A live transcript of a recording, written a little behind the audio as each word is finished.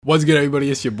What's good,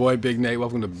 everybody? It's your boy Big Nate.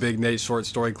 Welcome to Big Nate Short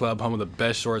Story Club, home of the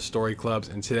best short story clubs.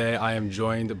 And today I am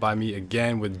joined by me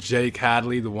again with Jake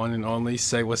Hadley, the one and only.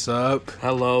 Say what's up.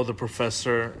 Hello, the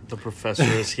professor. The professor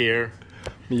is here.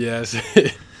 Yes.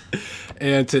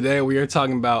 And today we are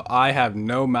talking about I Have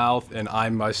No Mouth and I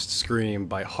Must Scream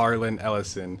by HARLAN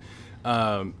Ellison,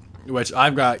 which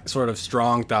I've got sort of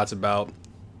strong thoughts about.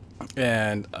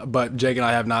 But Jake and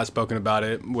I have not spoken about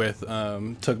it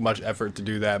took much effort to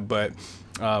do that, but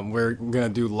we're gonna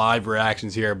do live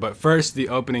reactions here. But first, the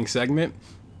opening segment,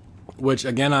 which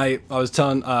again I was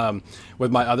telling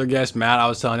with my other guest Matt, I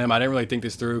was telling him I didn't really think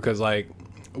this through because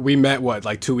we met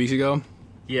 2 weeks ago.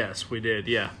 Yes, we did.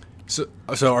 Yeah. So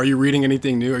are you reading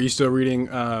anything new? Are you still reading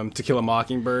To Kill a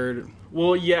Mockingbird?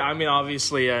 Well, yeah. I mean,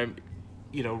 obviously, I'm,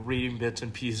 reading bits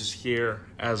and pieces here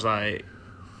as I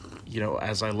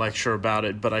lecture about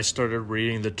it. But I started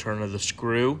reading The Turn of the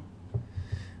Screw.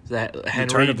 That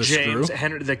Henry James,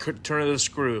 The Turn of the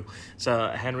Screw. It's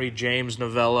a Henry James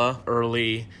novella,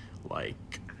 early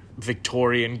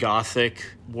Victorian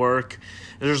Gothic work.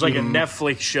 There's a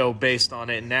Netflix show based on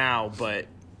it now, but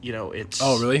it's.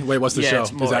 Oh, really? Wait, what's the show?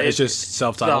 It's just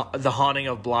self-titled? The Haunting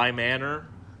of Bly Manor,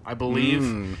 I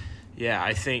believe. Yeah,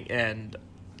 I think, and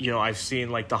I've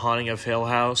seen The Haunting of Hill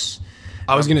House.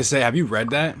 I was gonna say, have you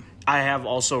read that? I have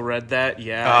also read that,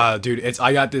 yeah. Dude,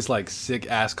 I got this sick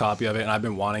ass copy of it, and I've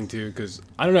been wanting to because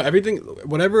I don't know,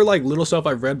 whatever little stuff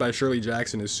I've read by Shirley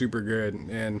Jackson is super good,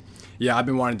 and yeah, I've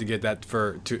been wanting to get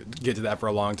to that for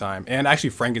a long time. And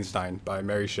actually, Frankenstein by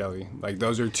Mary Shelley,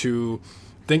 those are two.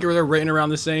 I think they're written around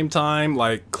the same time,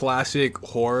 classic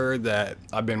horror that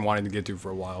I've been wanting to get to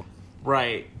for a while.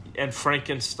 Right, and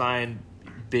Frankenstein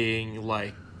being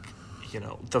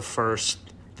the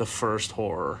first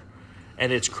horror.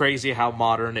 And it's crazy how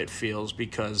modern it feels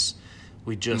because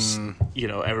we just,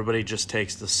 everybody just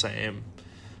takes the same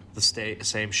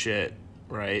shit,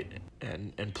 right?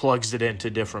 And plugs it into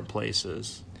different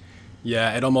places.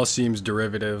 Yeah, it almost seems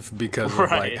derivative because of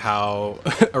how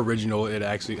original it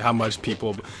actually, how much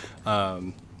people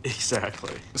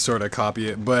exactly sort of copy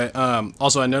it. But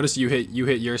also I noticed you hit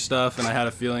your stuff, and I had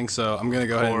a feeling, so I'm gonna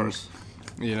go ahead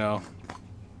and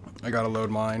I gotta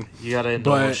load mine. You gotta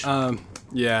indulge. But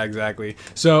yeah, exactly.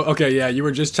 So, okay, yeah, you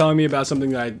were just telling me about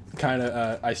something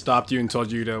that I stopped you and told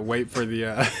you to wait for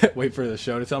the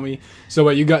show to tell me. So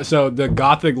what you got? So the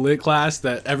Gothic Lit class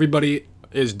that everybody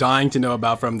is dying to know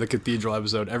about from the Cathedral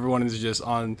episode. Everyone is just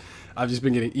on. I've just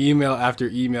been getting email after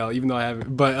email, even though I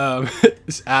haven't. But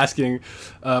just asking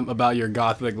about your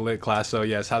Gothic Lit class. So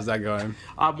yes, how's that going?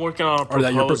 I'm working on a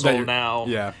proposal now.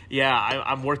 Yeah.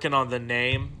 I'm working on the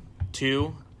name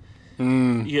too.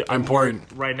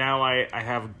 Important. Right now, I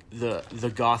have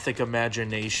the Gothic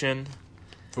Imagination.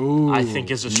 Ooh, I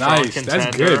think is a strong contender.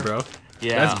 That's good, bro.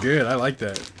 Yeah, that's good. I like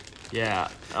that. Yeah.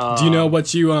 Do you know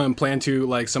what you plan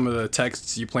to some of the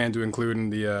texts you plan to include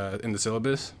in the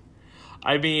syllabus?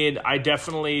 I mean, I'm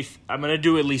gonna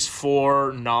do at least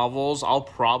 4 novels. I'll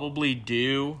probably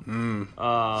do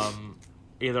I'll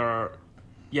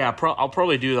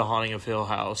probably do The Haunting of Hill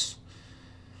House.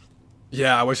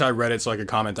 Yeah, I wish I read it so I could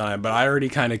comment on it, but I already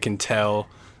kind of can tell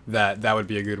that would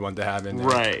be a good one to have in there.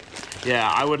 Right. Yeah,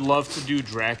 I would love to do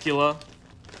Dracula.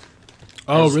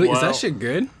 Oh, really? Well. Is that shit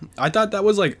good? I thought that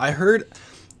was I heard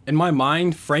in my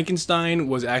mind Frankenstein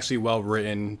was actually well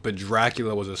written, but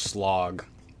Dracula was a slog.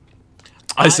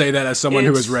 I say that as someone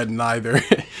who has read neither.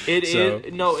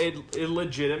 It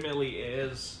legitimately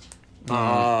is. It's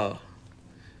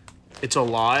a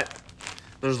lot.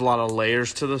 There's a lot of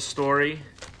layers to the story.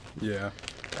 Yeah.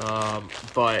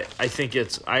 But I think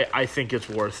it's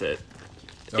worth it.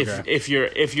 Okay. If you're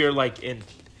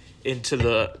into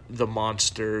the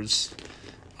monsters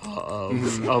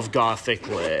of Gothic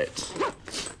Lit.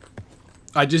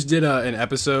 I just did an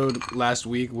episode last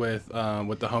week with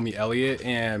the homie Elliot,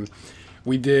 and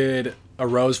we did A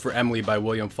Rose for Emily by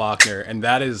William Faulkner, and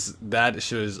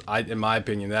in my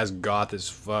opinion, that's goth as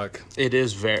fuck. It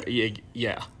is very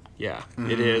yeah.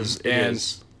 It is. It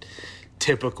is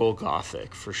typical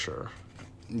Gothic for sure.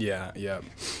 Yeah.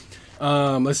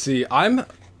 Let's see.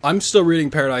 I'm still reading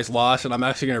Paradise Lost, and I'm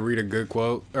actually gonna read a good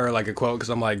quote or a quote because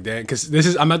I'm damn,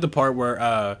 because I'm at the part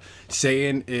where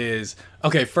Satan is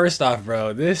okay. First off,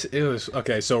 bro,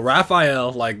 so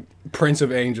Raphael, Prince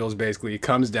of Angels, basically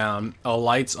comes down,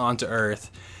 alights onto Earth,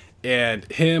 and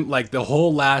him the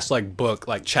whole last book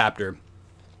chapter.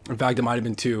 In fact, it might have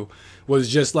been 2. Was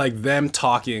just them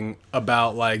talking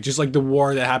about the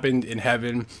war that happened in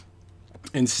heaven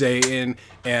and Satan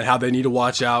and how they need to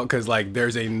watch out because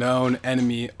there's a known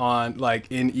enemy on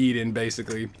in Eden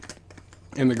basically.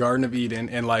 in the Garden of Eden,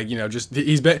 and like just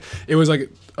it was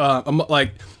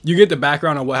like you get the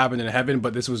background on what happened in heaven,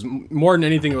 but this was more than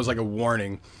anything, it was like a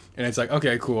warning, and it's like,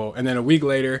 okay, cool. And then a week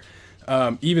later,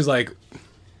 Eve is like,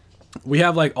 we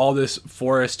have like all this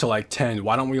forest to like tend.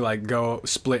 Why don't we like go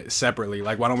split separately?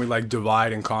 Like, why don't we like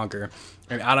divide and conquer?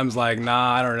 And Adam's like,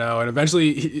 nah, I don't know. And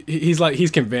eventually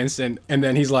he's convinced, and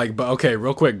then he's like, but okay,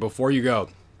 real quick before you go,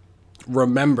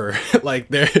 remember, like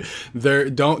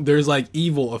there's like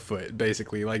evil afoot,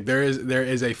 basically. Like there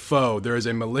is a foe, there is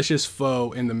a malicious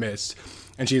foe in the midst.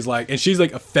 And she's like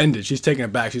offended, she's taken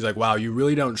aback. She's like, wow, you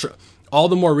really don't all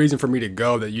the more reason for me to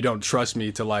go, that you don't trust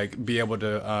me to like be able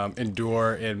to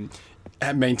endure and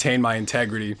maintain my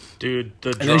integrity, dude.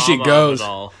 The drama and then she goes, of it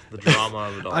all. The drama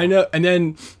of it all. I know.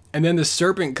 And then the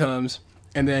serpent comes,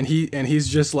 and then he's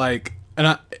just like,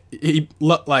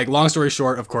 like, long story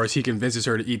short, of course, he convinces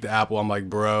her to eat the apple. I'm like,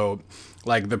 bro,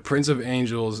 like the Prince of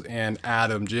Angels and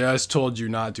Adam just told you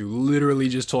not to, literally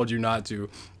just told you not to,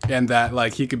 and that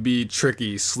like he could be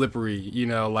tricky, slippery,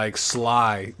 like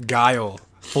sly,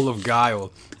 full of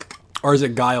guile, or is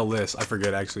it guileless? I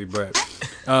forget actually, but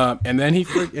and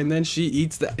then she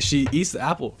eats the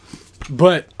apple.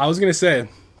 But I was gonna say,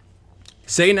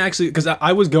 Satan actually, because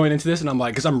I was going into this and I'm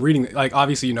like, because I'm reading, like,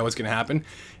 obviously you know what's gonna happen,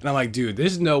 and I'm like, dude,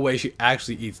 there's no way she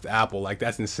actually eats the apple. Like,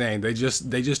 that's insane. They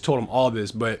just told him all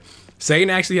this, but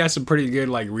Satan actually has some pretty good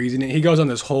like reasoning. He goes on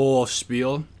this whole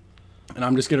spiel, and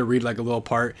I'm just gonna read like a little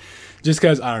part, just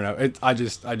because I don't know, I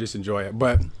just enjoy it.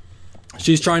 But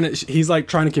he's trying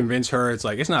to convince her. It's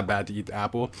like, it's not bad to eat the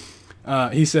apple.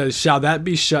 He says, shall that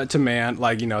be shut to man,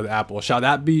 like, the apple, shall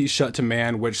that be shut to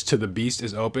man which to the beast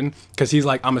is open? Because he's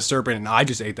like, I'm a serpent and I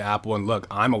just ate the apple, and look,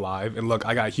 I'm alive, and look,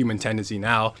 I got human tendency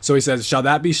now. So he says, shall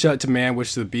that be shut to man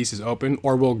which to the beast is open?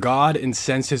 Or will God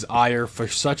incense his ire for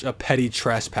such a petty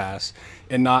trespass,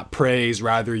 and not praise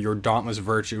rather your dauntless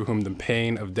virtue, whom the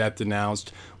pain of death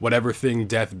denounced, whatever thing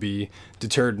death be,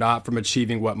 deterred not from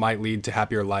achieving what might lead to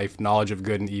happier life, knowledge of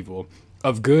good and evil.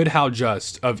 Of good, how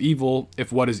just? Of evil,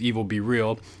 if what is evil be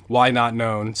real, why not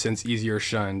known, since easier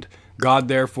shunned? God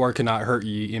therefore cannot hurt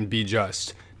ye, and be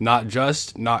just. Not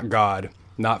just, not God.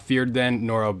 Not feared then,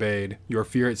 nor obeyed. Your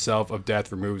fear itself of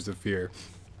death removes the fear.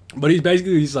 But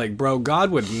he's like, bro, God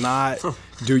would not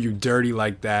do you dirty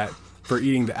like that for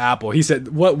eating the apple. He said,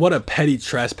 what a petty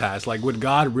trespass. Like, would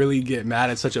God really get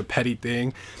mad at such a petty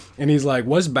thing? And he's like,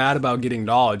 what's bad about getting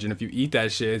knowledge? And if you eat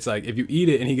that shit, it's like, if you eat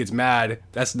it and he gets mad,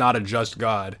 that's not a just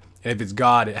God. And if it's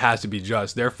God, it has to be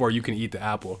just. Therefore, you can eat the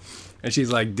apple. And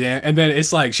she's like, damn. And then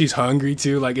it's like, she's hungry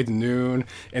too. Like, it's noon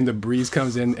and the breeze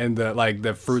comes in, and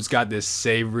the fruit's got this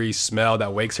savory smell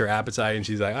that wakes her appetite. And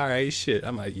she's like, all right, shit, I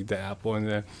might eat the apple. And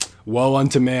then, woe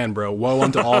unto man, bro. Woe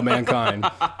unto all mankind.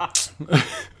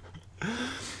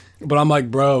 But I'm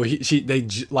like, bro,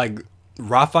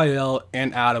 Raphael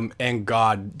and Adam and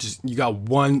God, just you got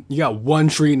one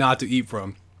tree not to eat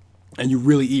from, and you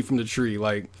really eat from the tree.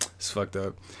 Like, it's fucked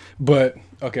up. But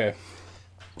okay,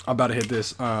 I'm about to hit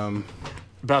this.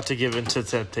 About to give into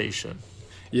temptation.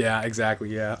 Yeah,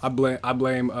 exactly. Yeah, I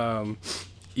blame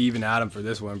Eve and Adam for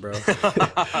this one, bro.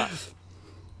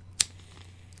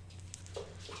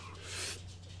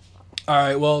 All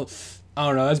right, well, I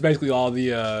don't know. That's basically all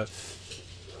the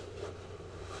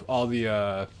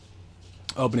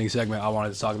opening segment I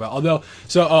wanted to talk about. Although,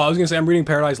 I was gonna say I'm reading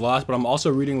Paradise Lost, but I'm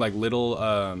also reading like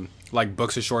little like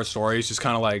books of short stories, just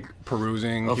kind of like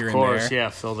perusing here and there. Of course, yeah,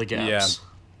 fill the gaps.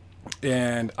 Yeah.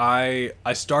 And I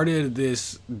started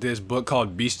this book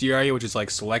called Bestiary, which is like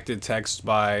selected text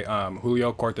by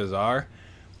Julio Cortázar,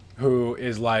 who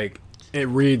is like, it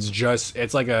reads just,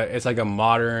 it's like a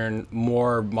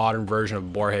more modern version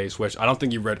of Borges, which I don't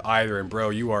think you've read either. And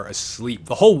bro, you are asleep.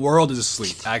 The whole world is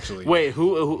asleep, actually. Wait,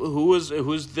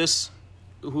 who's this?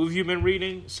 Who have you been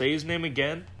reading? Say his name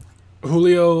again.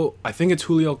 Julio, I think it's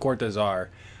Julio Cortázar.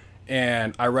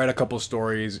 And I read a couple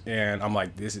stories, and I'm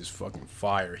like, this is fucking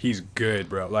fire. He's good,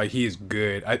 bro. Like, he is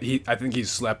good. I think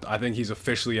he's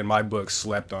officially in my book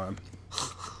slept on.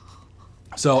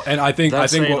 So, and I think at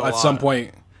some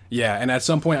point. Yeah, and at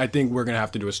some point, I think we're gonna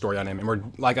have to do a story on him. And we're,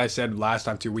 like I said last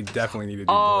time too, we definitely need to do.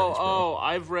 Borges, bro.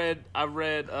 I've read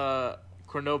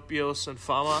Cronopios and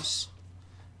Famas.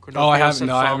 I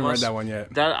haven't read that one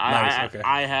yet.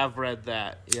 I have read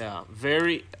that. Yeah,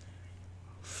 very.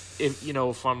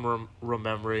 If I'm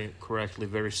remembering correctly,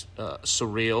 very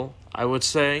surreal. I would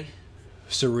say.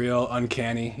 Surreal,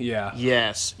 uncanny. Yeah.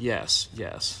 Yes.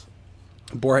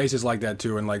 Borges is like that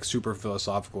too, and like super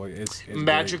philosophical. It's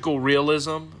magical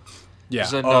realism. Yeah.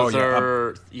 Is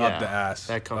another, up the ass.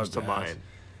 That comes to mind.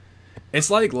 It's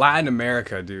like Latin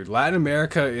America, dude. Latin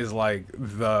America is like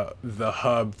the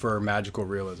hub for magical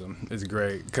realism. It's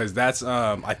great because that's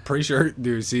I'm pretty sure,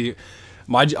 dude. See,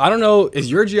 I don't know. Is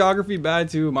your geography bad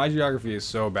too? My geography is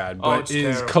so bad. Oh, But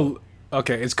it's terrible.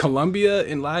 Okay? Is Colombia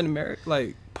in Latin America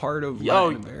like part of Oh,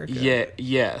 Latin America? yeah,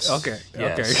 yes, Okay,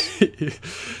 yes, okay.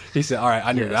 He said, "All right,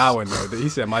 I knew that yes. one though." He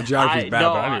said, "My geography's I bad, no,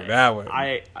 but I knew that one."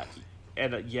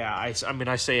 and yeah, I mean,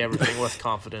 I say everything with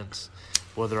confidence,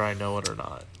 whether I know it or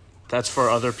not. That's for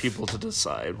other people to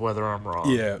decide whether I'm wrong.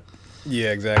 Yeah,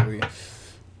 yeah, exactly.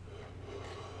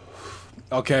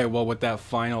 Okay, well, with that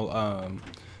final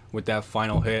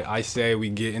hit, I say we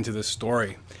get into the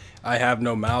story. I have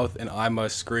no mouth and I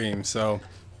must scream. So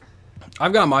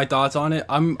I've got my thoughts on it.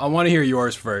 I want to hear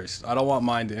yours first. I don't want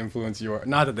mine to influence your.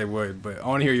 Not that they would, but I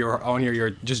want to hear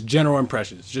your just general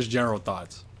impressions, just general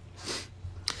thoughts.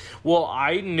 Well,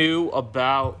 I knew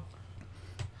about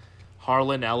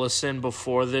Harlan Ellison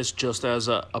before this just as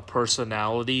a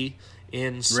personality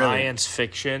in Really? science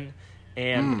fiction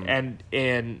and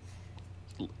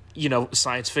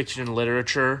science fiction and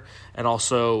literature, and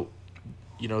also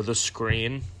the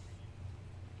screen.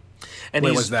 And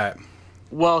Wait, what's that?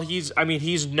 well, he's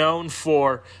known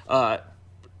for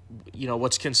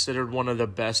what's considered one of the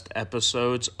best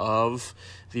episodes of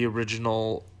the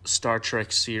original Star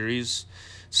Trek series.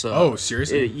 So, Oh,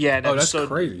 seriously? yeah, an Oh, that's episode,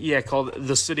 crazy. yeah, called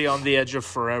 "The City on the Edge of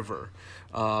Forever,"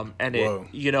 and Whoa.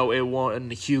 it won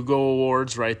Hugo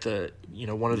Awards, right?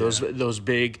 One of those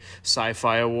big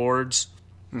sci-fi awards,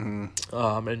 and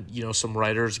some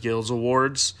Writers Guilds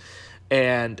awards,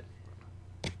 and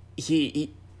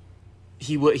he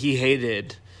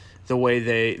hated the way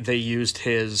they used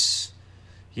his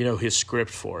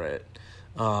script for it.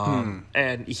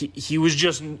 And he was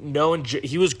just known.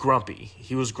 He was grumpy.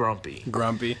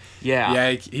 Grumpy.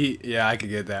 Yeah. Yeah, I could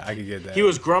get that. I could get that. He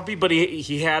was grumpy, but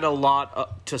he had a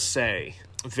lot to say.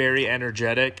 Very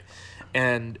energetic,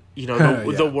 and Yeah.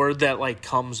 the word that like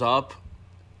comes up,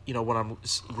 when I'm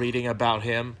reading about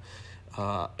him,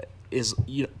 is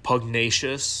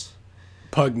pugnacious.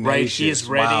 Pugnacious. Right, he is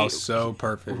ready. Wow, so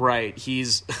perfect. Right,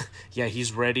 he's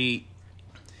he's ready.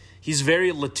 He's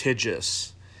very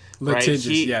litigious. Litigious,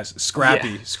 right? yes. Scrappy,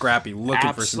 Yeah. scrappy.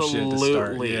 Looking for some shit to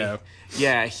start. Yeah.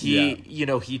 Yeah, he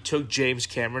Yeah. he took James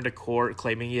Cameron to court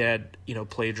claiming he had,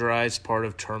 plagiarized part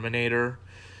of Terminator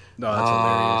No, that's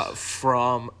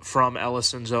hilarious. from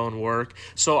Ellison's own work.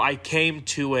 So I came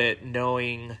to it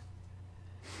knowing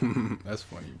That's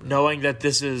funny, bro. knowing that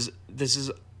this is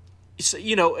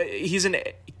he's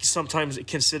sometimes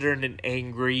considered an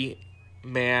angry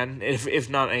man, if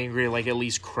not angry, like at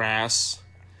least crass,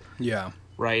 Yeah.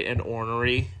 right, and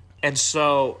ornery. And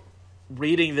so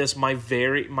reading this, my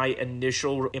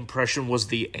initial impression was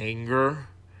the anger.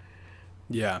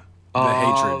 Yeah. The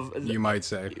hatred, you might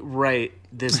say. Right,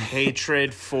 this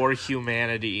hatred for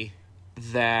humanity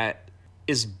that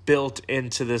is built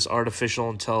into this artificial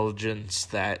intelligence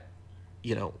that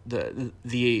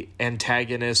the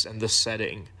antagonist and the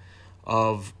setting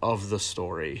of the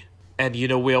story. And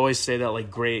we always say that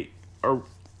like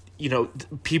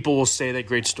people will say that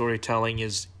great storytelling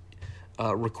is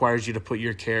requires you to put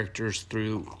your characters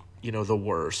through the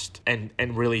worst and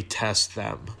really test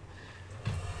them.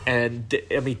 And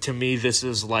I mean, to me, this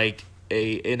is like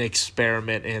an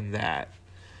experiment in that.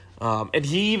 And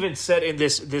he even said in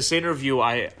this interview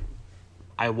I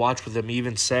watched with him, he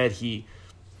even said he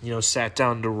sat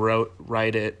down to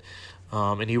write it,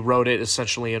 and he wrote it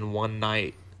essentially in one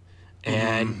night,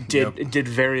 and did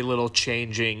very little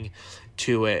changing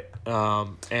to it.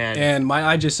 And might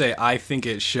I just say, I think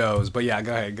it shows. But yeah,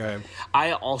 go ahead.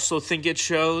 I also think it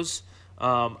shows,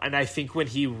 and I think when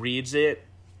he reads it,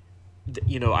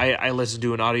 I listened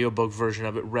to an audiobook version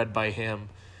of it read by him,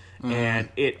 and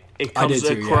it comes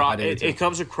across it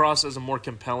comes across as a more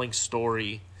compelling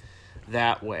story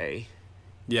that way.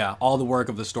 Yeah, all the work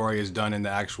of the story is done in the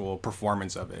actual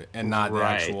performance of it, and not the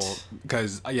actual.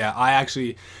 Because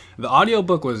the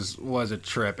audiobook was a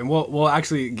trip, and we'll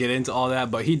actually get into all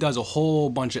that. But he does a whole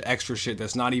bunch of extra shit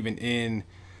that's not even in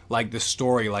like the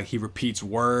story. Like he repeats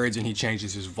words, and he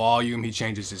changes his volume, he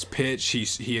changes his pitch,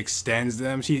 he extends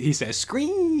them. He says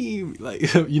scream, like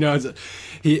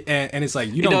he and it's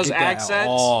like you don't get that at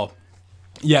all.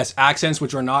 Yes, accents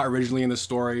which are not originally in the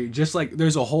story. Just like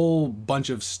there's a whole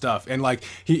bunch of stuff, and like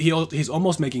he's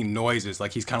almost making noises,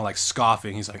 like he's kind of like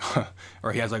scoffing. He's like, huh,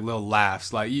 or he has like little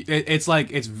laughs. Like it's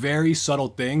very subtle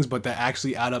things, but that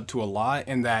actually add up to a lot,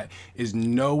 and that is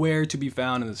nowhere to be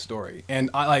found in the story. And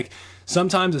I like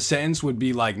sometimes a sentence would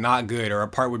be like not good, or a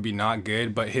part would be not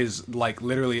good, but his like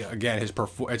literally again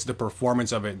it's the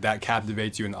performance of it that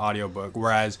captivates you in the audiobook.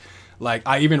 Whereas Like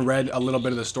I even read a little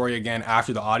bit of the story again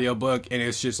after the audiobook, and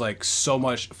it's just like so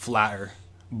much flatter.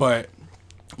 But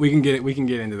we can get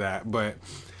into that. But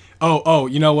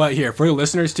you know what? Here for the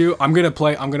listeners too, I'm gonna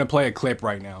play a clip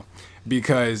right now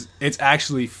because it's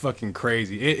actually fucking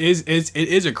crazy. It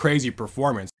is a crazy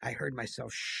performance. I heard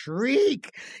myself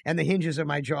shriek, and the hinges of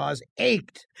my jaws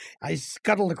ached. I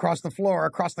scuttled across the floor,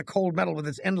 across the cold metal with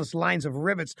its endless lines of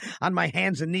rivets on my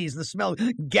hands and knees, the smell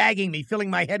gagging me,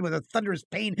 filling my head with a thunderous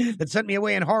pain that sent me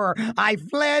away in horror. I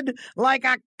fled like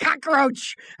a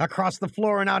cockroach across the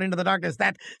floor and out into the darkness,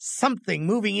 that something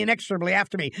moving inexorably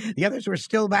after me. The others were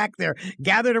still back there,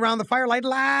 gathered around the firelight,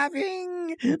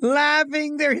 laughing,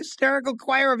 their hysterical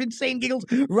choir of insane giggles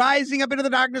rising up into the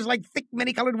darkness like thick,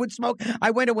 many-colored wood smoke. I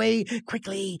went away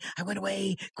quickly, I went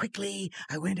away quickly,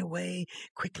 I went away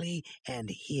quickly, and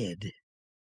hid.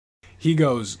 He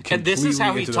goes completely and this is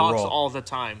how he into talks the role. all the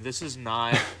time. This is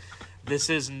not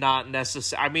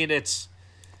necessary. I mean, it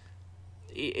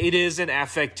is an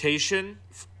affectation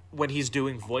when he's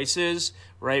doing voices,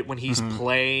 right? When he's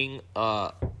playing,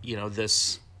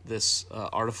 this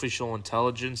artificial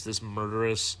intelligence, this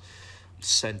murderous,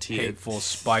 sentient, Hateful,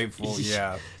 spiteful,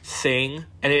 yeah. thing,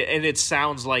 and it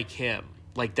sounds like him.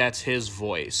 Like that's his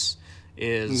voice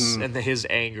and his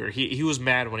anger. He was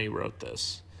mad when he wrote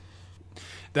this.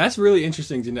 That's really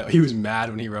interesting to know. He was mad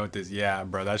when he wrote this. Yeah,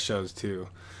 bro, that shows too.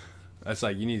 That's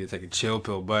like you need to take a chill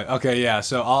pill. But okay, yeah.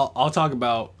 So I'll talk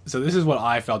about. So this is what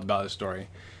I felt about the story.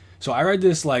 So I read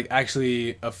this like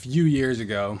actually a few years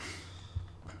ago,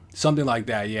 something like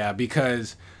that. Yeah,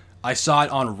 because I saw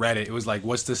it on Reddit. It was like,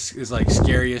 what's this? Is like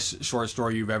scariest short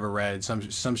story you've ever read?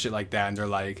 Some shit like that. And they're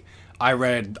like,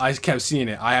 I kept seeing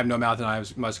it. I have no mouth and I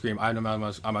must scream. I have no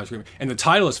mouth and I must scream. And the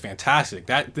title is fantastic.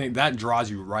 That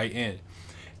draws you right in.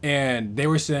 And they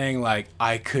were saying like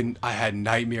I had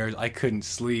nightmares, I couldn't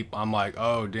sleep. I'm like,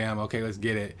 oh damn, okay, let's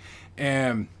get it.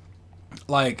 And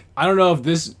like I don't know if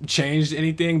this changed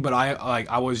anything, but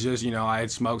I was just I had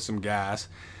smoked some gas,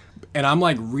 and I'm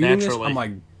like reading Naturally. this. I'm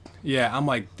like, yeah, I'm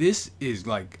like this is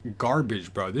like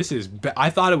garbage, bro. This is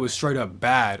I thought it was straight up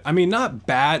bad. I mean, not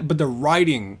bad, but the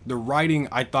writing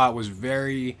I thought was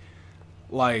very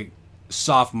like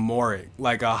sophomoric,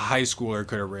 like a high schooler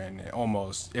could have written it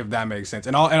almost, if that makes sense.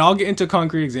 And I'll get into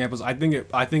concrete examples. I think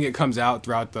it comes out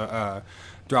throughout the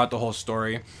whole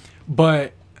story,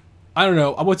 but I don't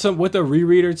know with a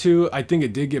reread or two. I think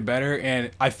it did get better,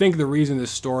 and I think the reason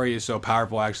this story is so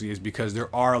powerful actually is because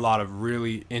there are a lot of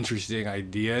really interesting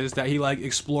ideas that he like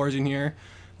explores in here,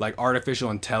 like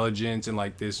artificial intelligence and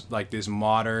like this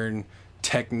modern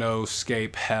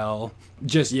technoscape hell.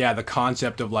 Just the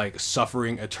concept of like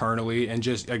suffering eternally, and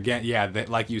just again that,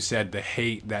 like you said, the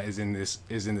hate that is in this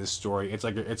story. It's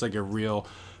like a real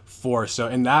force. So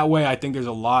in that way I think there's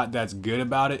a lot that's good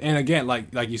about it. And again,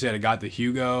 like you said, it got the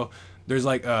Hugo. There's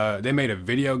like they made a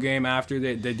video game after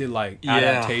they did like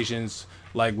adaptations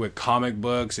like with comic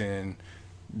books, and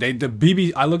the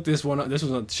BBC. I looked this one up. This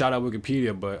was a shout out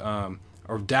Wikipedia, but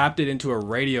adapted into a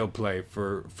radio play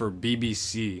for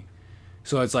BBC.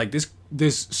 So it's like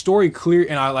this story clear,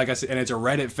 and like I said, and it's a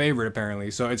Reddit favorite apparently.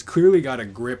 So it's clearly got a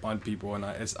grip on people, and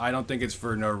I don't think it's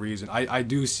for no reason. I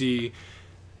do see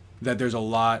that there's a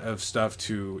lot of stuff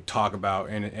to talk about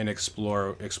and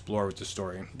explore with the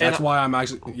story. That's why I'm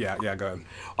actually go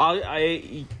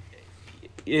ahead.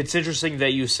 It's interesting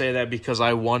that you say that, because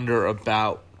I wonder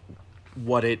about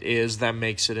what it is that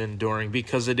makes it enduring,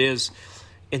 because it is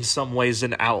in some ways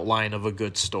an outline of a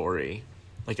good story,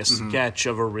 like a sketch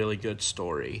of a really good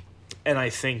story. And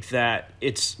I think that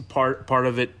it's part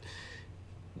of it.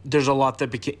 There's a lot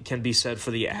that can be said for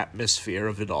the atmosphere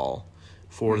of it all,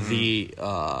 for the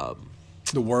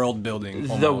world building,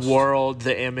 almost. The world,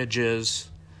 the images,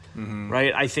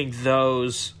 right? I think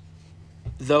those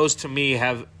to me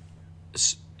have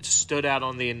stood out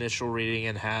on the initial reading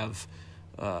and have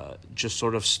just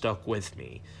sort of stuck with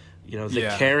me.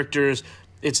 The characters.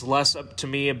 It's less up to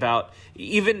me about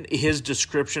even his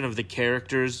description of the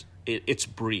characters. It's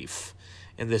brief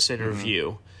in this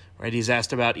interview, right? He's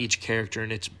asked about each character,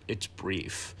 and it's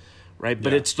brief, right?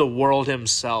 But it's the world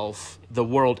itself,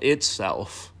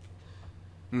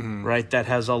 right? That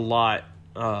has a lot,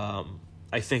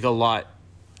 I think, a lot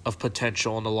of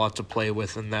potential and a lot to play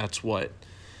with, and that's what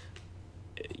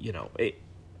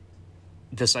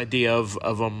this idea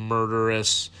of a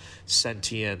murderous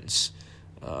sentience.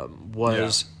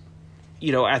 Was,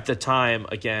 at the time,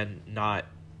 again, not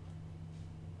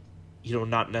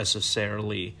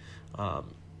necessarily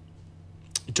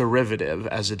derivative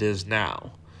as it is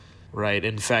now, right?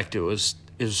 In fact, it was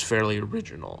fairly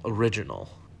original.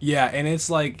 Yeah, and it's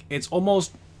like it's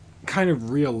almost kind of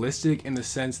realistic in the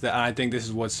sense that, and I think this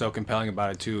is what's so compelling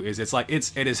about it too, is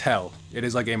it is hell. It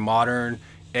is like a modern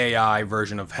AI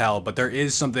version of hell, but there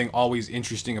is something always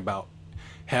interesting about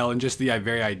hell and just the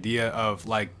very idea of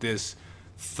like this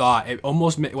thought. It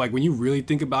almost like when you really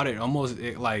think about it,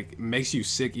 it like makes you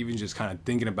sick even just kind of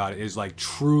thinking about it. Is like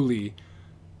truly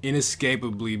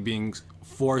inescapably being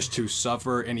forced to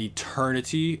suffer an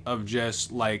eternity of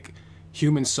just like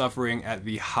human suffering at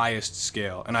the highest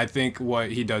scale. And I think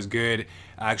what he does good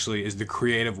actually is the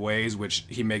creative ways which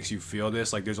he makes you feel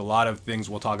this. Like there's a lot of things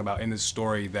we'll talk about in this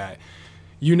story that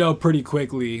you know pretty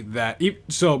quickly that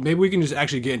so maybe we can just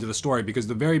actually get into the story, because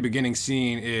the very beginning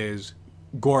scene is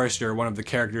Gorister, one of the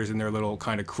characters in their little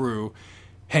kind of crew,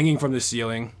 hanging from the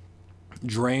ceiling,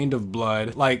 drained of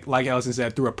blood, like Ellison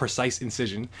said, through a precise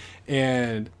incision.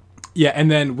 And yeah,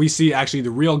 and then we see actually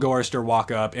the real Gorister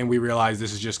walk up, and we realize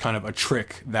this is just kind of a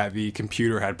trick that the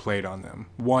computer had played on them.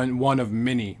 One of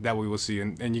many that we will see,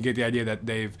 and you get the idea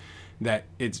that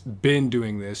it's been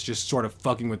doing this, just sort of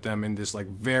fucking with them in this like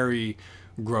very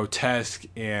grotesque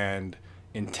and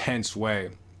intense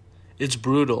way. It's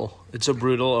brutal. It's a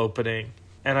brutal opening.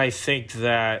 And I think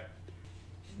that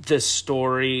this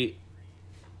story,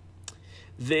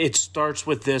 it starts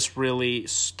with this really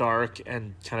stark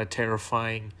and kind of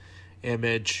terrifying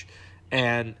image,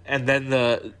 and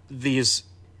then these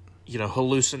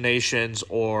hallucinations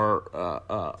or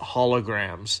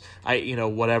holograms,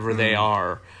 whatever they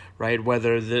are, right?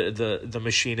 Whether the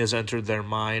machine has entered their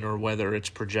mind or whether it's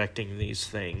projecting these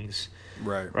things,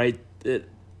 right?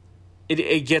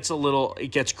 It gets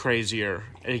it gets crazier,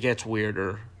 it gets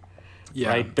weirder,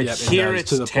 right? But here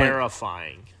it's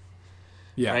terrifying.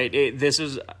 Yeah. Right.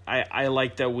 I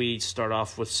like that we start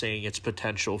off with saying its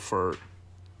potential for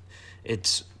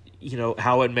its,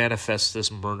 how it manifests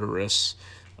this murderous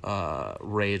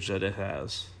rage that it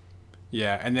has.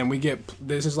 Yeah, and then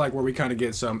this is like where we kind of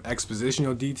get some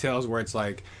expositional details where it's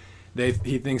like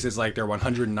he thinks it's like their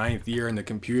 109th year in the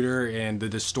computer, and the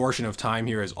distortion of time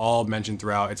here is all mentioned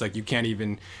throughout. It's like you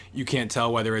can't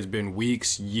tell whether it's been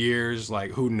weeks, years,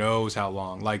 like who knows how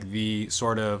long. Like the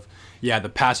sort of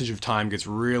the passage of time gets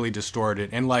really distorted,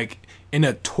 and like in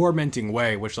a tormenting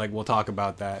way, which like we'll talk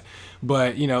about that.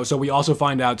 But so we also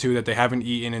find out too that they haven't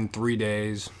eaten in 3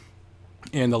 days,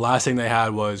 and the last thing they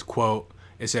had was, quote,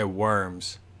 it said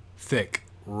worms, thick,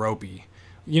 ropey.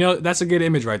 That's a good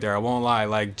image right there. I won't lie.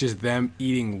 Like, just them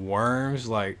eating worms.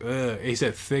 Like, ugh. He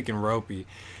said thick and ropey.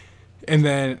 And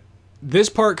then this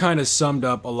part kind of summed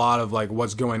up a lot of, like,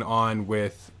 what's going on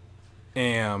with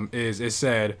Am. Is it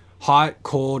said, hot,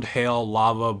 cold, hail,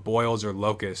 lava, boils, or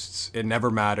locusts. It never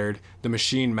mattered. The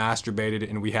machine masturbated,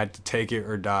 and we had to take it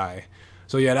or die.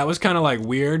 So, yeah, that was kind of, like,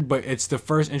 weird. But it's the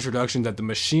first introduction that the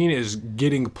machine is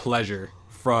getting pleasure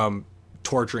from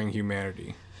torturing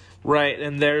humanity. Right,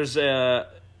 and there is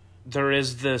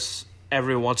this,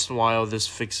 every once in a while, this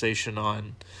fixation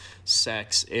on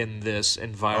sex in this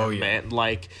environment,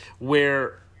 like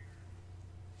where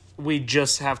we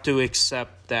just have to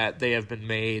accept that they have been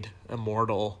made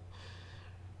immortal,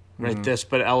 right?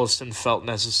 But Ellison felt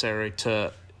necessary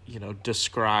to,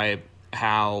 describe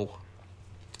how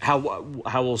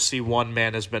we'll see one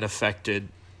man has been affected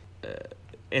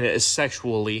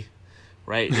sexually.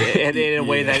 Right, and in a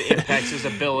way that impacts his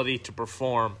ability to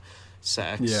perform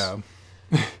sex. Yeah,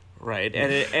 right,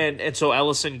 and so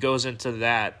Ellison goes into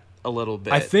that a little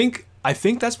bit. I think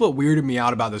that's what weirded me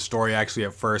out about the story actually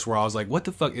at first, where I was like, "What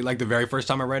the fuck?" Like the very first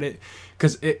time I read it,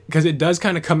 because it does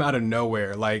kind of come out of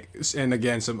nowhere. Like, and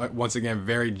again, once again,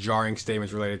 very jarring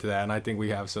statements related to that, and I think we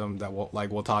have some that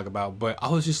we'll talk about. But I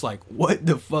was just like, "What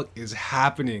the fuck is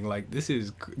happening? Like, this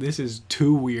is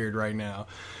too weird right now."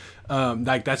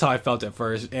 Like that's how I felt at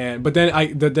first, but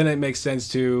then it makes sense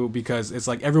too, because it's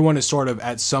like everyone is sort of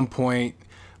at some point,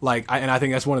 like, and I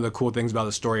think that's one of the cool things about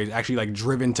the story, is actually like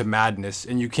driven to madness,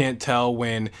 and you can't tell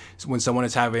when someone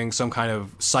is having some kind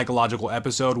of psychological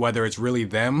episode, whether it's really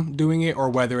them doing it or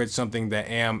whether it's something that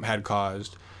Am had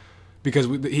caused, because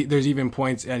there's even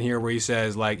points in here where he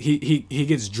says like he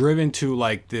gets driven to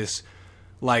like this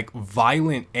like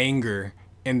violent anger,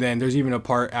 and then there's even a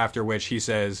part after which he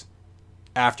says,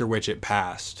 after which it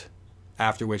passed,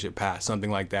 something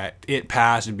like that. It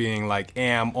passed being like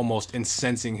Am almost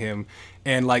incensing him,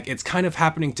 and like it's kind of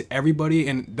happening to everybody,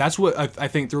 and that's what I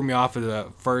think threw me off of the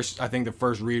first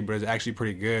read, but it's actually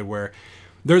pretty good, where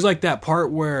there's like that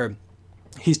part where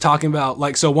he's talking about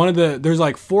like, so there's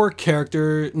like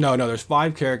there's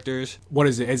 5 characters. What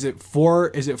is it? Is it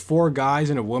 4 guys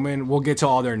and a woman? We'll get to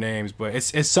all their names, but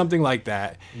it's something like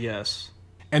that. Yes.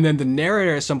 And then the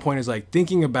narrator at some point is like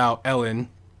thinking about Ellen,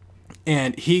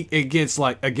 and it gets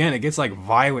like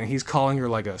violent. He's calling her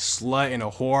like a slut and a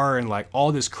whore and like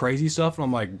all this crazy stuff, and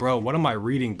I'm like, bro, what am I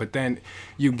reading? But then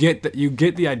you get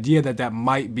the idea that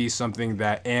might be something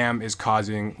that Am is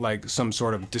causing, like some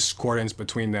sort of discordance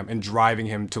between them and driving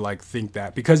him to like think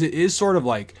that, because it is sort of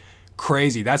like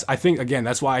crazy. That's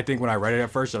why I think when I read it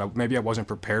at first that maybe I wasn't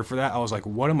prepared for that. I was like,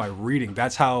 what am I reading?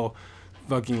 That's how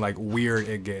fucking like weird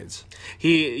it gets.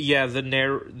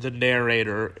 The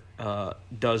narrator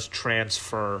does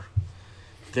transfer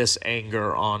this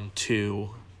anger onto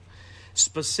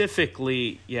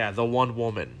specifically the one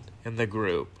woman in the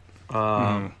group,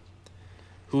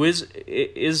 who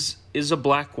is a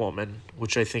black woman,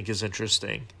 which I think is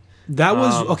interesting. That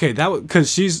was okay. That was because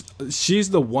she's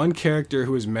the one character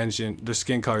who is mentioned. The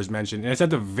skin color is mentioned, and it's at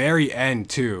the very end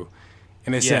too.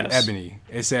 And it said ebony.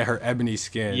 It said her ebony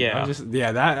skin.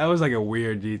 Yeah, that was like a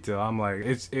weird detail. I'm like,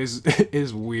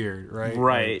 it's weird, right?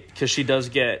 Right, because she does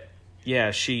get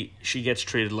she gets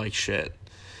treated like shit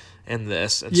in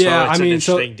this, and so it's an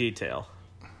interesting detail.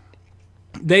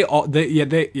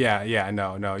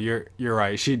 No, you're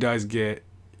right. She does get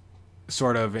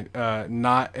sort of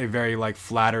not a very like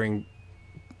flattering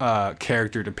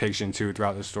character depiction too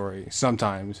throughout the story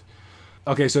sometimes.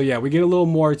 Okay, so we get a little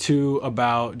more too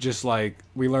about just like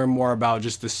we learn more about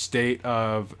just the state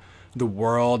of the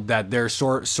world, that they're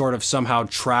sort of somehow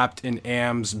trapped in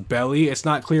Am's belly. It's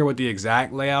not clear what the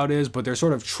exact layout is, but they're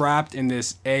sort of trapped in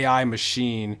this AI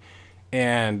machine,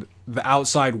 and the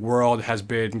outside world has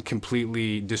been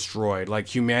completely destroyed. Like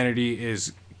humanity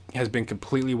has been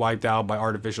completely wiped out by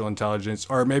artificial intelligence,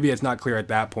 or maybe it's not clear at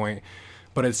that point,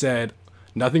 but it said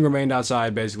nothing remained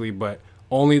outside basically, but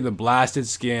only the blasted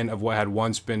skin of what had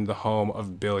once been the home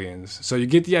of billions. So you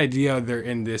get the idea they're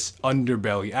in this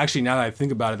underbelly. Actually, now that I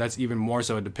think about it, that's even more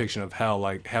so a depiction of hell.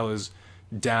 Like hell is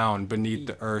down beneath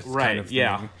the earth, kind of thing.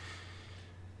 Yeah.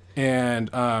 And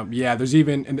there's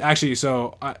even, and actually,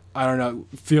 so I don't know,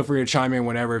 feel free to chime in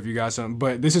whenever if you got something.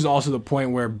 But this is also the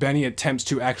point where Benny attempts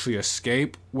to actually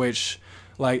escape, which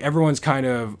like everyone's kind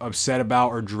of upset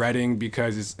about or dreading,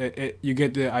 because you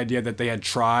get the idea that they had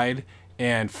tried.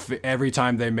 And every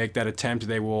time they make that attempt,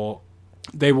 they will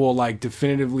like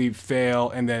definitively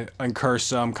fail and then incur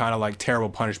some kind of like terrible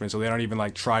punishment. So they don't even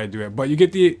like try to do it. But you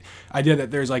get the idea that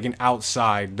there's like an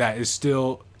outside that is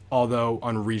still, although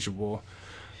unreachable.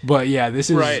 But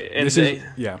this is right.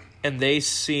 And they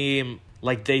seem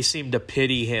to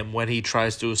pity him when he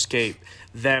tries to escape.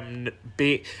 Them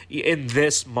be in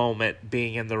this moment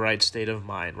being in the right state of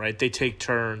mind. Right, they take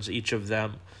turns, each of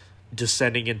them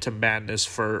descending into madness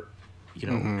for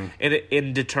an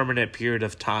indeterminate period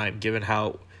of time, given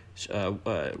how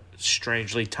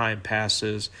strangely time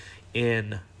passes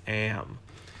in Am.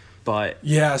 But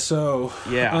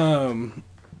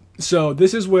so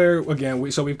this is where again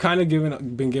we've kind of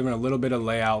been given a little bit of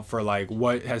layout for like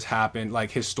what has happened,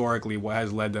 like historically what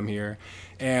has led them here,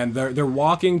 and they're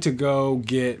walking to go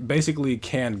get basically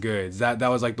canned goods. That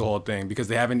was like the whole thing, because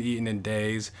they haven't eaten in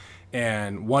days.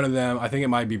 And one of them, I think it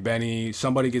might be Benny,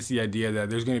 somebody gets the idea that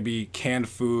there's going to be canned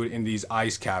food in these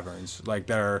ice caverns, like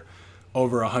that are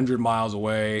over 100 miles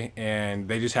away, and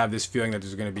they just have this feeling that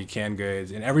there's going to be canned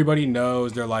goods. And everybody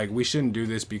knows, they're like, we shouldn't do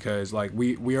this because like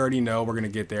we already know we're going to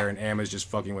get there, and Am is just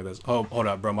fucking with us. Oh, hold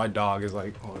up, bro. My dog is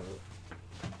like, hold up.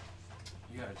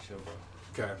 You got to chill,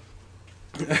 bro.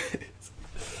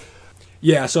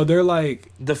 Okay. So they're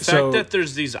like... The fact that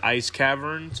there's these ice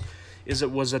caverns...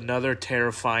 was another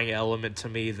terrifying element to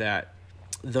me, that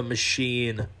the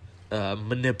machine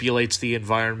manipulates the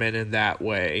environment in that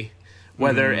way.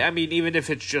 Whether I mean, even if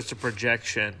it's just a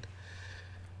projection,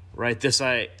 right? It's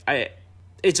a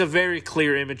very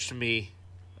clear image to me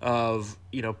of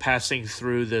passing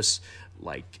through this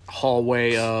like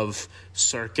hallway of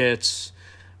circuits,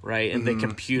 right, and the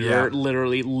computer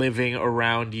literally living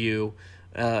around you,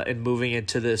 and moving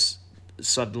into this.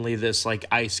 Suddenly this like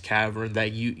ice cavern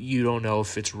that you don't know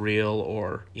if it's real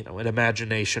or an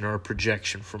imagination or a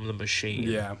projection from the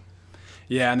machine.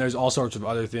 And there's all sorts of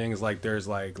other things, like there's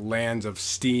like lands of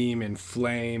steam and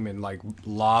flame and like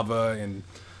lava and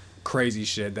crazy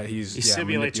shit that he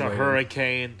simulates a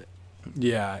hurricane.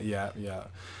 And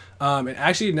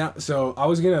actually now, so I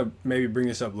was gonna maybe bring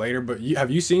this up later, but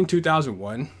have you seen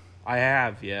 2001? I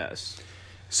have, yes.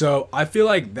 So I feel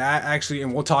like that actually,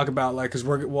 and we'll talk about like, because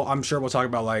I'm sure we'll talk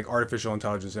about like artificial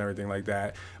intelligence and everything like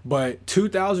that. But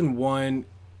 2001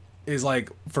 is like,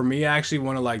 for me, actually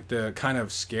one of like the kind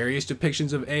of scariest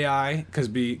depictions of AI,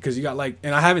 because you got like,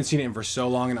 and I haven't seen it for so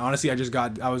long, and honestly I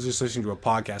was just listening to a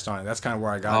podcast on it. That's kind of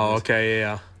where I got this.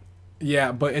 Okay,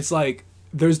 yeah. But it's like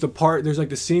there's like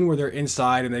the scene where they're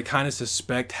inside and they kind of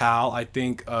suspect Hal. I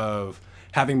think of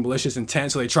having malicious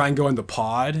intent, so they try and go in the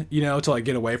pod, you know, to like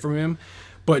get away from him.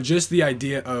 But just the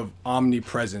idea of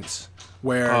omnipresence,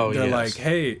 where they're like,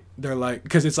 hey, they're like,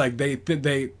 because it's like they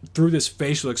through this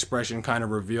facial expression kind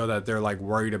of reveal that they're like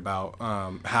worried about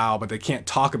Hal, but they can't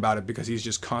talk about it because he's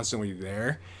just constantly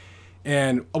there.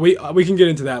 And we can get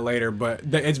into that later, but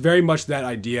it's very much that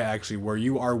idea actually, where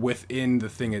you are within the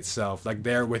thing itself, like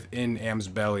they're within Am's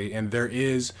belly, and there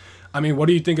is, I mean, what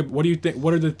do you think?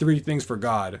 What are the three things for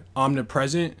God?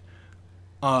 Omnipresent.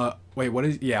 Wait, what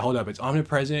is? Yeah, hold up. It's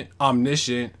omnipresent,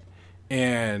 omniscient,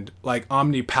 and like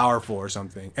omnipowerful or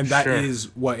something. And that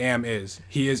is what Am is.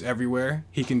 He is everywhere.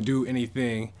 He can do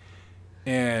anything,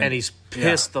 and he's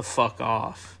pissed the fuck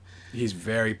off. He's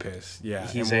very pissed. Yeah,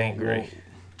 he's angry.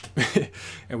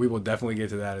 And we will definitely get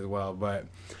to that as well. But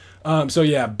so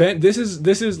yeah, this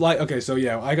is like, okay, so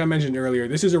yeah, like I mentioned earlier,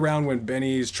 this is around when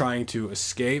Benny's trying to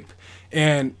escape.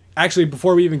 And actually,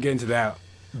 before we even get into that,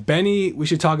 we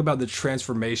should talk about the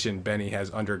transformation Benny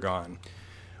has undergone,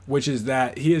 which is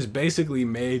that he is basically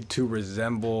made to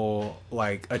resemble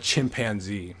like a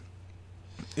chimpanzee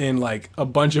in like a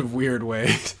bunch of weird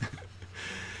ways.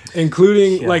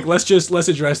 Including like let's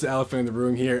address the elephant in the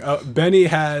room here. Benny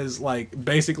has like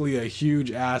basically a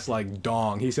huge ass like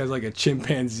dong. He says like a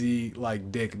chimpanzee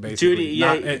like dick basically.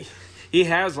 Dude, he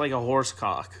has like a horse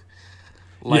cock.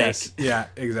 Like, yes, yeah,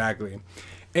 exactly.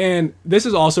 And this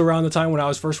is also around the time when I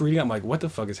was first reading. I'm like, what the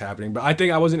fuck is happening? But I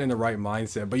think I wasn't in the right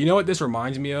mindset. But you know what this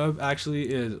reminds me of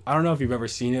actually is, I don't know if you've ever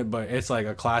seen it, but it's like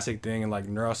a classic thing in like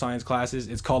neuroscience classes.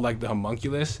 It's called like the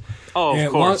homunculus. Oh,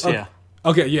 of course, yeah.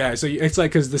 Okay, yeah. So it's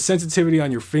like, because the sensitivity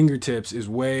on your fingertips is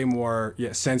way more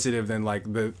sensitive than like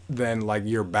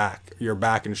your back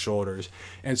and shoulders,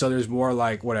 and so there's more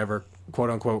like whatever quote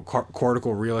unquote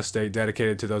cortical real estate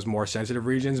dedicated to those more sensitive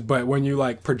regions. But when you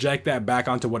like project that back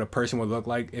onto what a person would look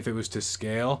like if it was to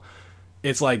scale,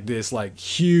 it's like this like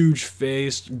huge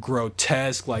face,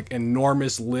 grotesque, like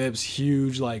enormous lips,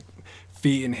 huge like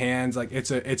feet and hands. Like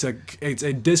it's a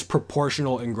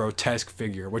disproportional and grotesque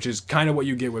figure, which is kind of what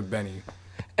you get with Benny.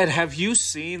 And have you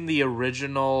seen the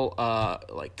original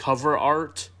like cover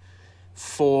art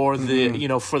for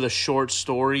the for the short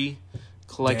story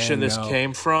collection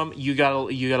came from? You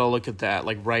gotta look at that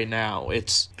like right now.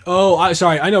 It's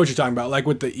sorry, I know what you're talking about, like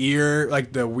with the ear,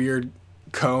 like the weird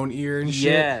cone ear and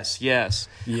shit. Yes.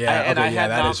 Yeah, I had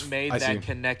not made that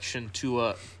connection to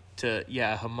a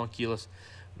homunculus.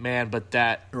 Man, but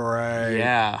that right,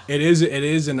 yeah, it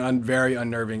is very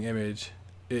unnerving image.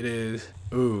 It is.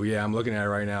 Ooh, yeah, I'm looking at it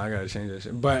right now. I gotta change this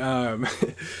shit. But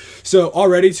so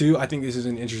already too, I think this is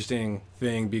an interesting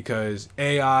thing because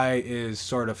AI is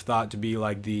sort of thought to be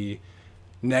like the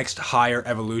next higher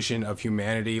evolution of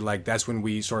humanity. Like that's when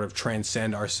we sort of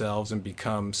transcend ourselves and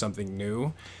become something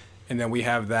new. And then we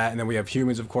have that, and then we have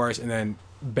humans, of course, and then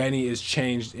Benny is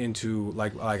changed into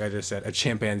like I just said, a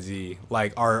chimpanzee,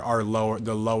 like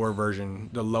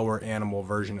the lower animal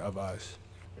version of us.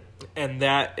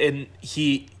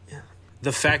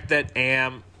 The fact that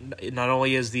Am not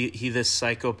only is he this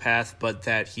psychopath, but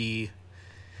that he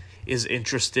is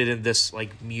interested in this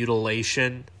like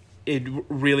mutilation, it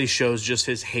really shows just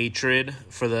his hatred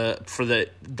for the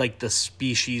like the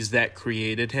species that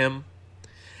created him.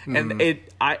 And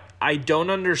I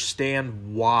don't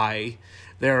understand why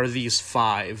there are these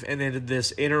 5. And in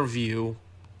this interview,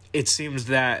 it seems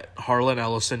that Harlan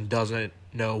Ellison doesn't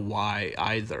know why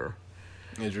either.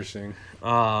 Interesting.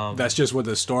 That's just what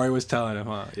the story was telling him,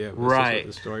 huh? Yeah, right. Just what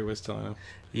the story was telling him.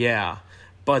 Yeah,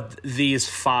 but these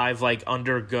 5 like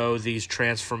undergo these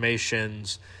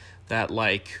transformations that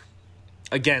like,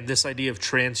 again, this idea of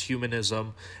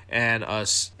transhumanism and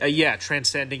us,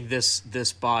 transcending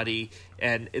this body,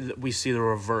 and we see the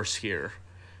reverse here,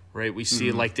 right? We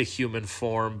see like the human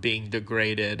form being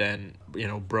degraded and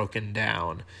broken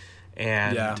down,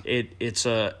 and it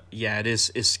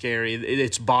is scary.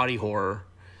 It's body horror.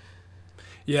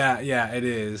 Yeah, it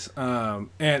is. And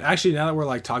actually, now that we're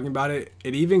like talking about it,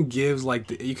 it even gives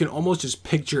like you can almost just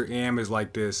picture Am as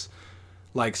like this,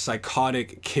 like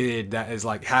psychotic kid that is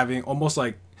like having almost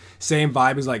like same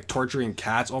vibe as like torturing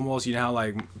cats almost. You know how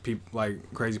like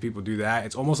crazy people do that.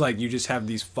 It's almost like you just have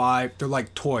these 5. They're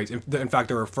like toys. In fact,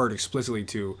 they're referred explicitly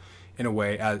to in a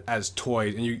way as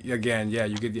toys. And you get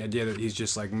the idea that he's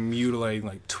just like mutilating,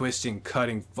 like twisting,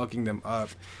 cutting, fucking them up.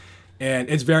 And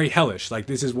it's very hellish. Like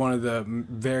this is one of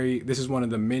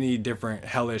the many different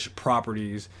hellish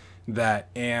properties that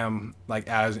Am like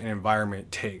as an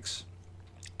environment takes.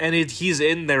 And he's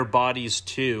in their bodies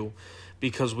too,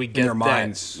 because we get in their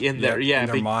minds. In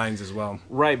their minds as well.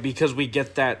 Right, because we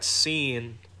get that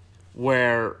scene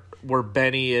where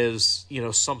Benny is,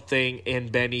 something in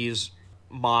Benny's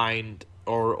mind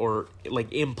or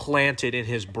like implanted in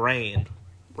his brain,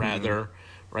 rather,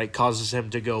 right, causes him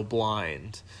to go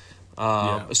blind.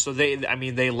 Yeah. So they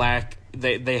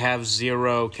have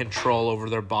zero control over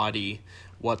their body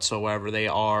whatsoever. They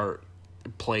are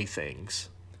playthings.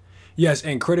 Yes,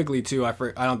 and critically too, I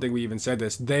don't think we even said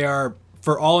this. They are,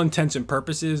 for all intents and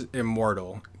purposes,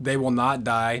 immortal. They will not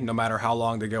die no matter how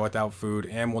long they go without food,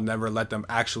 and will never let them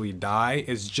actually die.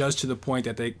 It's just to the point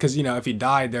that because if he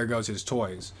died, there goes his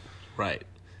toys. Right.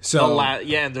 So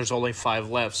And there's only 5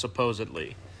 left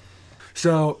supposedly.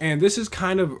 and this is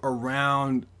kind of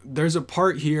around. There's a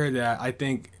part here that I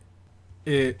think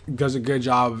it does a good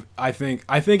job. I think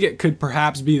it could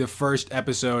perhaps be the first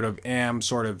episode of Am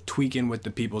sort of tweaking with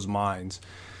the people's minds.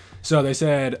 So they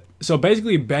said. So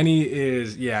basically, Benny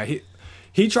is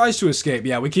he tries to escape.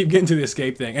 Yeah, we keep getting to the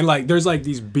escape thing, and like there's like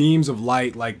these beams of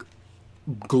light like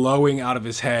glowing out of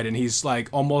his head, and he's like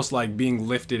almost like being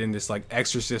lifted in this like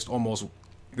exorcist almost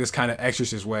this kind of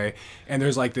exorcist way, and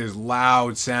there's like this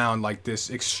loud sound, like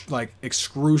this like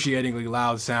excruciatingly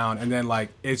loud sound, and then like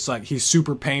it's like he's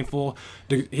super painful.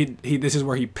 He this is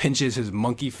where he pinches his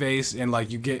monkey face, and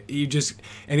like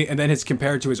and then it's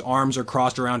compared to his arms are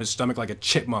crossed around his stomach like a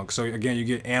chipmunk. So again, you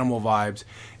get animal vibes,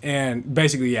 and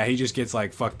basically he just gets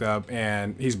like fucked up,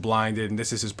 and he's blinded, and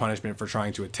this is his punishment for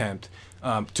trying to attempt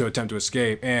to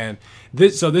escape. And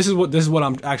this is what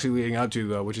I'm actually leading up to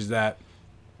though, which is that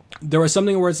there was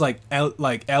something where it's like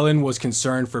Ellen was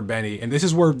concerned for Benny, and this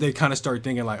is where they kind of start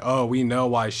thinking like, oh, we know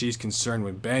why she's concerned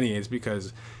with Benny. It's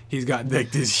because he's got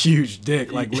this huge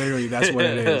dick. Like literally, that's what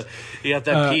it is. You got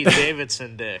that Pete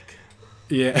Davidson dick.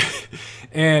 Yeah,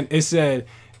 and it said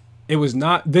it was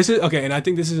not. This is okay, and I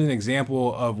think this is an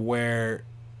example of where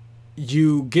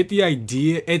you get the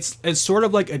idea. It's sort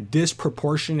of like a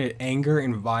disproportionate anger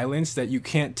and violence that you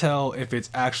can't tell if it's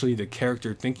actually the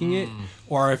character thinking it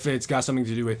or if it's got something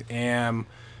to do with Am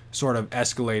sort of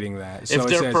escalating that. So if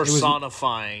they're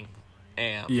personifying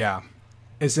Am. Yeah.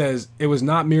 It says, it was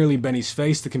not merely Benny's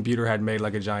face the computer had made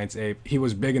like a giant's ape. He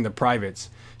was big in the privates.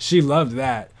 She loved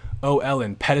that. Oh,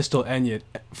 Ellen, pedestal Ellen.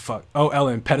 Fuck. Oh,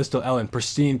 Ellen, pedestal Ellen,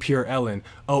 pristine, pure Ellen.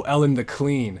 Oh, Ellen the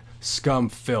clean, scum,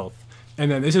 filth. And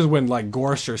then this is when like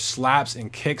Gorster slaps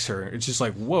and kicks her. It's just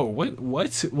like, whoa, what, what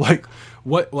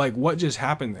just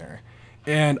happened there?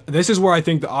 And this is where I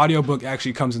think the audiobook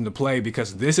actually comes into play,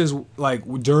 because this is like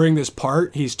during this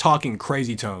part, he's talking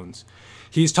crazy tones.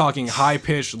 He's talking high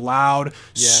pitched, loud,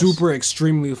 super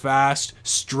extremely fast,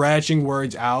 stretching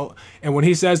words out. And when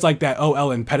he says like that, oh,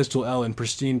 Ellen, pedestal Ellen,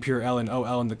 pristine, pure Ellen, oh,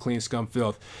 Ellen, the clean scum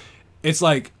filth. It's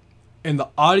like in the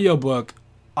audiobook,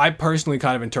 I personally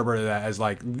kind of interpreted that as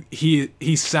like he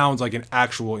sounds like an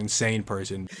actual insane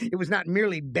person. It was not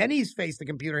merely Benny's face the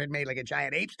computer had made like a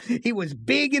giant ape's. He was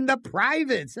big in the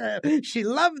privates. She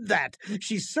loved that.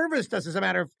 She serviced us as a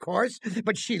matter of course,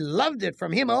 but she loved it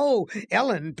from him. Oh,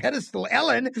 Ellen, pedestal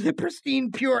Ellen, pristine,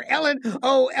 pure Ellen.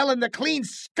 Oh, Ellen, the clean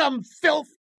scum filth.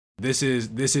 This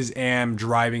is Am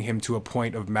driving him to a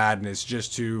point of madness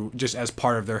just as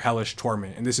part of their hellish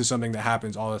torment. And this is something that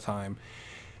happens all the time.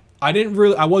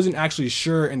 I wasn't actually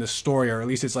sure in the story, or at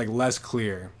least it's like less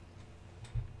clear.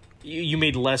 You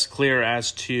made less clear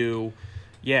as to,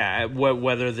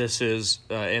 whether this is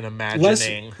an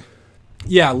imagining.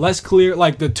 Less clear.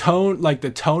 Like the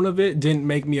tone of it didn't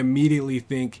make me immediately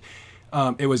think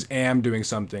it was Am doing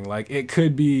something. Like it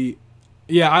could be.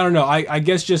 Yeah, I don't know. I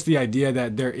guess just the idea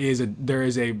that there is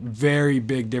a very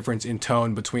big difference in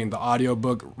tone between the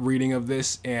audiobook reading of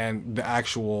this and the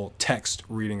actual text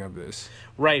reading of this.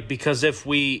 Right, because if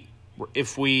we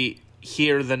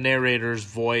hear the narrator's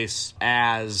voice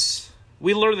as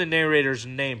we learn the narrator's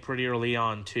name pretty early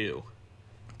on too,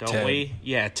 don't Ted. we?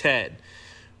 Yeah, Ted.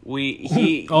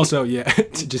 Also,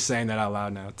 just saying that out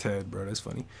loud now, Ted, bro, that's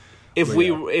funny.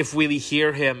 If we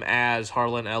hear him as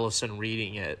Harlan Ellison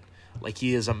reading it, like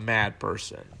he is a mad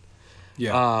person.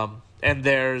 Yeah. And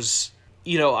there's,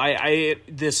 I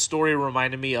this story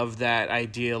reminded me of that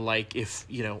idea, like if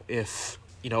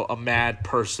a mad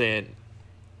person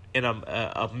in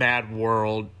a mad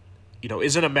world,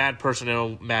 isn't a mad person in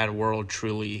a mad world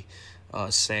truly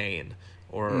sane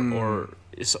or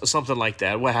something like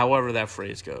that, however that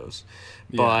phrase goes.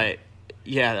 But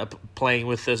playing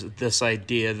with this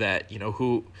idea that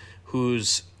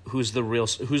who's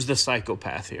the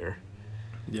psychopath here.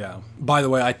 Yeah. By the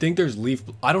way, I think there's leaf.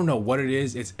 I don't know what it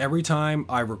is. It's every time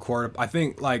I record. I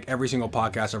think like every single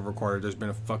podcast I've recorded, there's been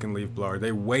a fucking leaf blower.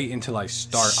 They wait until I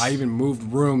start. I even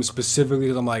moved rooms specifically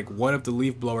because I'm like, what if the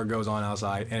leaf blower goes on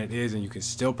outside? And it is, and you can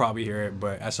still probably hear it,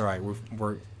 but that's all right.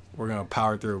 We're gonna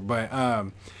power through. But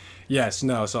yes,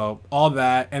 no. So all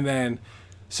that, and then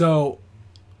so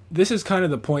this is kind of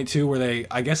the point too where they,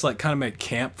 I guess, like kind of make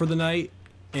camp for the night,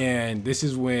 and this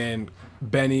is when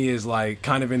Benny is like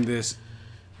kind of in this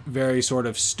very sort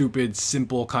of stupid,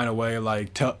 simple kind of way,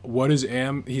 like, what is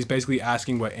Am? He's basically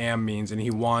asking what Am means, and he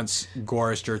wants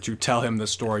Gorister to tell him the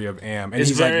story of Am, and It's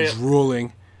he's very- like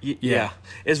drooling. Yeah.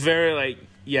 It's very like,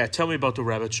 yeah, tell me about the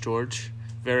rabbits, George.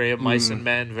 Very Mice and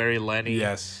Men, very Lenny.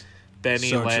 Yes, Benny,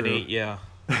 so Lenny, true. yeah.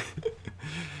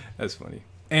 That's funny.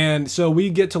 And so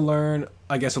we get to learn,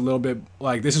 I guess, a little bit,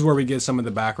 like, this is where we get some of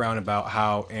the background about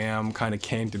how Am kind of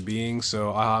came to being.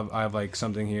 So I have like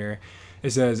something here. It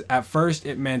says, at first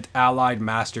it meant Allied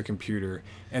Master Computer,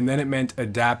 and then it meant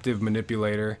Adaptive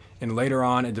Manipulator, and later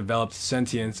on it developed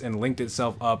sentience and linked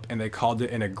itself up, and they called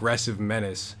it an aggressive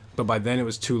menace. But by then it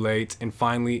was too late, and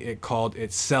finally it called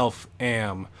itself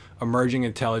Am, emerging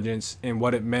intelligence, and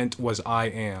what it meant was I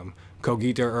am,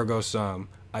 cogito ergo sum,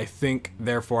 I think,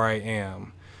 therefore I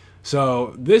am.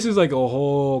 So this is like a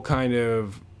whole kind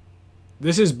of,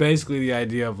 this is basically the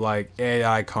idea of like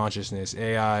AI consciousness,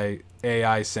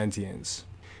 AI sentience.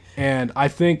 And I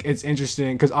think it's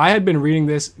interesting because I had been reading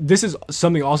this. This is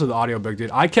something also the audiobook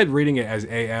did. I kept reading it as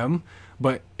AM,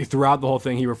 but throughout the whole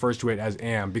thing, he refers to it as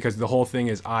Am because the whole thing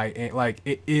is I am. Like,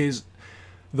 it is,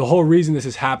 the whole reason this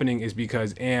is happening is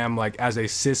because Am, like, as a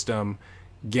system,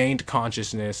 gained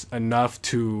consciousness enough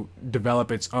to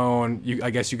develop its own,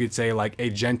 I guess you could say, like,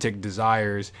 agentic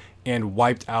desires, and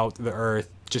wiped out the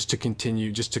Earth just to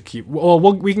continue, just to keep. Well,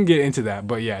 we can get into that,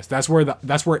 but yes, that's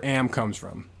where Am comes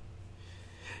from.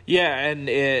 Yeah, and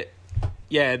it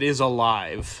is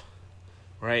alive,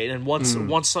 right? And once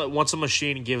a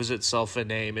machine gives itself a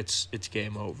name, it's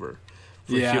game over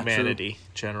for humanity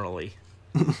generally.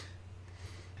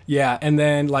 Yeah, and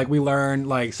then like we learned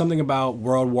like something about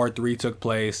World War III took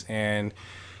place, and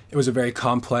it was a very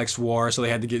complex war, so they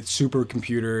had to get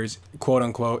supercomputers, quote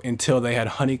unquote, until they had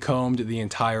honeycombed the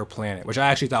entire planet, which I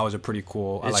actually thought was a pretty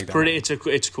cool. I like that.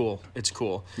 It's cool. It's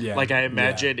cool. Yeah, like I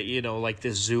imagine, like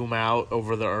this zoom out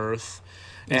over the Earth,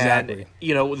 exactly.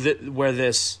 And where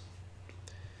this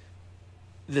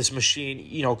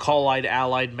machine, Collide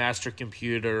Allied Master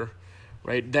Computer.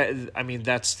 Right.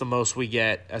 That's the most we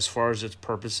get as far as its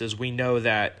purposes. We know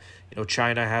that,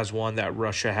 China has one, that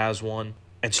Russia has one.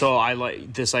 And so I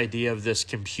like this idea of this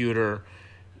computer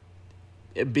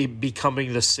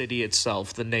becoming the city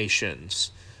itself, the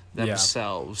nations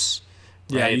themselves.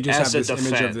 Yeah, right? you just as have this a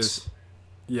defense. image of this.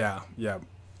 Yeah.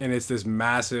 And it's this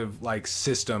massive like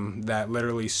system that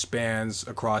literally spans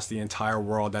across the entire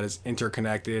world that is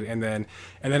interconnected. And then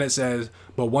it says,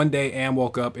 but one day Am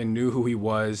woke up and knew who he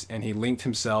was, and he linked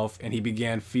himself, and he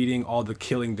began feeding all the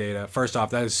killing data. First off,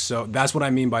 that's what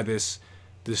I mean by this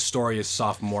story is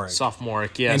sophomoric.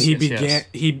 Sophomoric, yes. And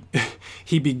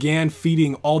he began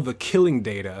feeding all the killing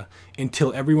data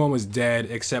until everyone was dead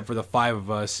except for the 5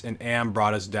 of us, and Am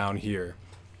brought us down here.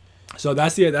 So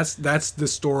that's the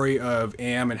story of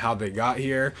Am and how they got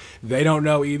here. They don't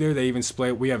know either. They even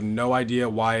split. We have no idea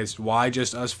why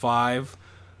just us 5.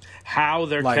 How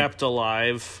they're kept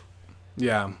alive.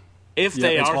 Yeah. If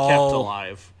they are kept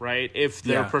alive, right? If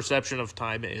their perception of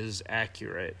time is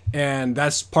accurate. And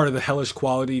that's part of the hellish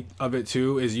quality of it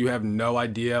too, is you have no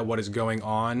idea what is going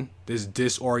on, this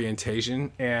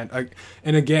disorientation. And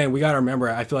again, we got to remember,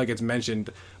 I feel like it's mentioned,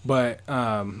 but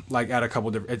like at a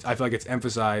couple different, I feel like it's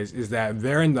emphasized, is that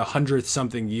they're in the 100th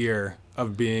something year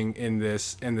of being in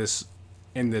this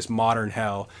modern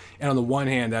hell. And on the one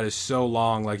hand, that is so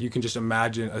long, like you can just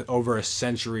imagine over a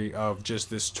century of just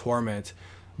this torment.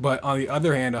 But on the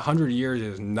other hand, 100 years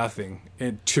is nothing.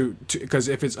 Because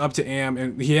if it's up to Am,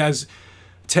 and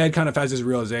Ted kind of has this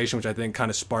realization, which I think kind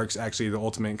of sparks actually the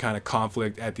ultimate kind of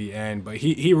conflict at the end. But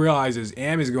he realizes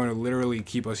Am is going to literally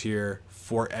keep us here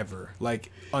forever,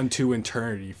 like unto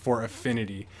eternity, for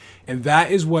affinity. And that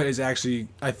is what is actually,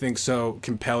 I think, so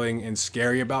compelling and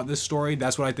scary about this story.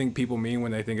 That's what I think people mean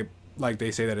when they think like they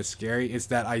say that it's scary. It's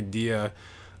that idea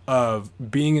of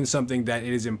being in something that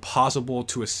it is impossible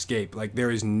to escape. Like there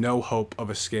is no hope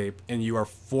of escape, and you are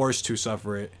forced to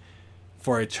suffer it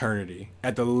for eternity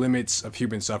at the limits of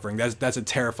human suffering. That's a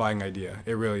terrifying idea.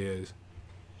 It really is.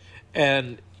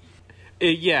 And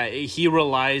he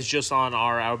relies just on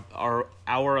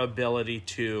our ability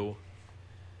to,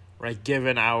 right,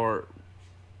 given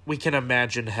we can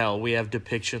imagine hell. We have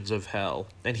depictions of hell,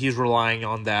 and he's relying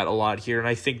on that a lot here. And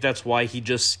I think that's why he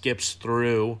just skips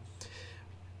through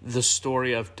the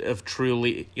story of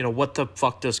truly, what the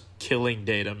fuck does killing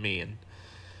data mean?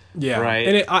 Yeah,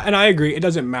 right. And I agree. It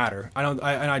doesn't matter.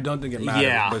 I don't think it matters.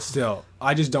 Yeah. But still,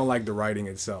 I just don't like the writing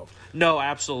itself. No,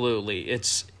 absolutely.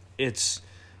 It's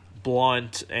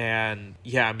blunt and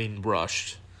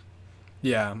rushed.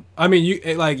 Yeah, I mean, you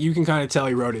can kind of tell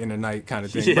he wrote it in a night kind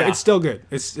of thing, but Yeah. it's still good.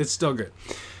 It's still good.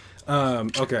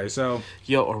 Okay, so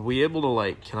Yo, are we able to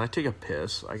like? Can I take a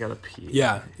piss? I gotta pee.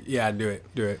 yeah, do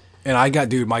it. And I got,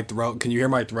 dude, my throat. Can you hear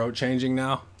my throat changing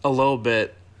now? A little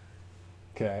bit.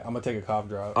 Okay, I'm gonna take a cough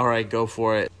drop. All right, go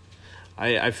for it.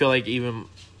 I feel like even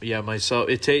myself.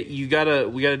 We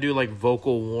gotta do like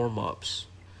vocal warm ups.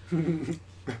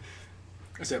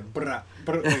 I said, brah,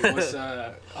 brah. Wait, what's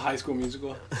High School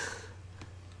Musical?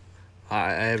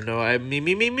 I have no.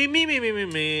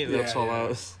 Me. That's all I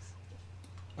was.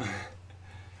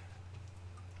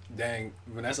 Dang,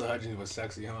 Vanessa Hudgens was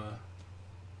sexy, huh?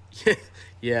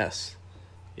 Yes.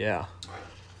 Yeah.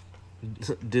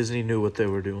 Disney knew what they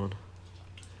were doing.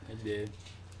 It did.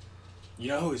 You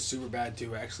know who is super bad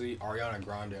too, actually? Ariana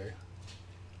Grande.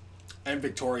 And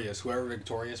Victorious, whoever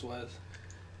Victorious was.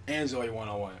 And Zoe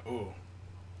 101. Ooh.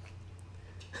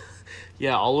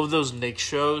 Yeah, all of those Nick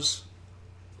shows.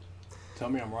 Tell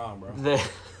me I'm wrong, bro. They.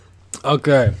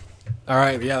 Okay. All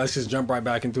right, yeah, let's just jump right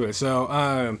back into it.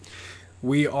 So,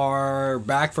 we are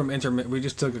back from we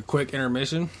just took a quick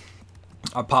intermission.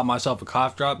 I popped myself a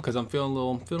cough drop because I'm feeling a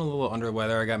little under the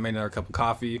weather. I got made another cup of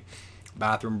coffee,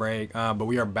 bathroom break. But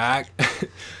we are back.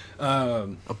 A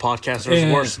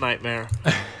podcaster's worst nightmare.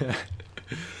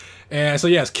 And so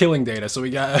yeah, it's killing data. So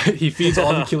we got he feeds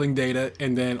all the killing data,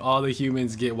 and then all the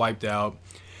humans get wiped out.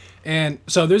 And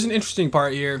so there's an interesting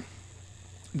part here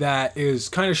that is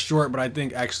kind of short, but I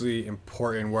think actually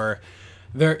important. Where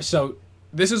there, so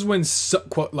this is when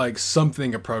quote like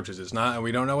something approaches us, not, and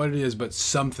we don't know what it is, but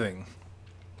something.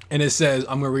 And it says,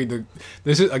 I'm gonna read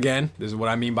this is what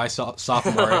I mean by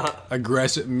sophomoric,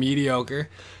 aggressive, mediocre.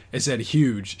 It said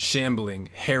huge, shambling,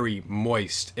 hairy,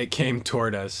 moist. It came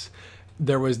toward us.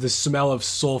 There was the smell of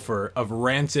sulfur, of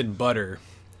rancid butter,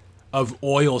 of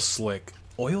oil slick,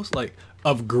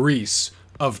 of grease,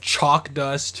 of chalk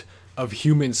dust, of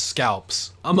human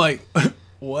scalps. I'm like,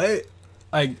 what?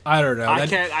 I don't know.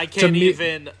 I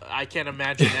can't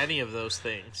imagine any of those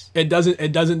things. It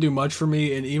doesn't do much for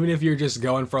me. And even if you're just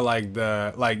going for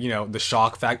the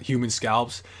shock fact, human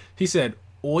scalps, he said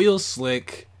oil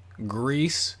slick,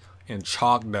 grease, and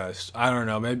chalk dust. I don't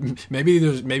know. Maybe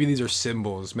these are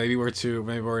symbols. Maybe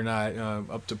we're not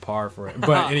up to par for it.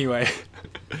 But anyway,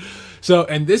 so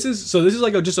this is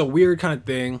like just a weird kind of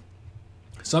thing.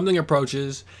 Something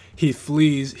approaches. He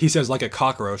flees. He says like a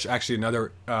cockroach. Actually,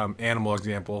 another animal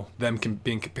example. Them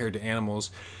being compared to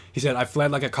animals. He said, "I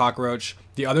fled like a cockroach.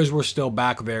 The others were still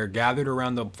back there, gathered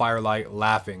around the firelight,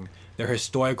 laughing. Their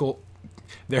hysterical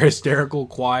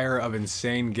choir of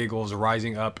insane giggles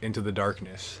rising up into the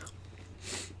darkness."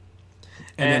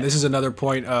 And then this is another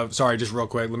point of, sorry, just real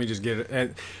quick, let me just get it.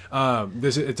 And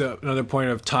another point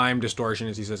of time distortion,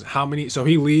 as he says, so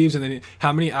he leaves, and then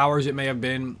how many hours it may have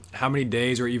been, how many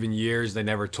days or even years, they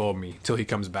never told me till he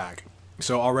comes back.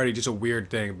 So already just a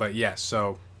weird thing, but yes,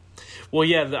 so. Well,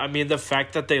 yeah, I mean, the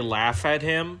fact that they laugh at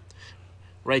him,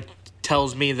 right,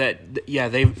 tells me that, yeah,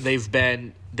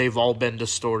 they've all been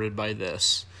distorted by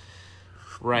this.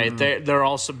 Right, they're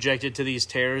all subjected to these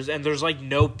terrors, and there's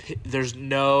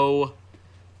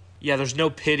no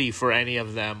pity for any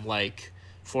of them, like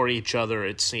for each other.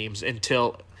 It seems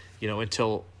until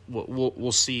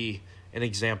we'll see an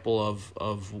example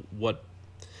of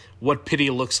what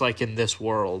pity looks like in this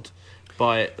world.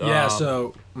 But yeah,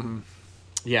 so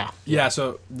yeah.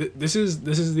 So this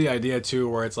is the idea too,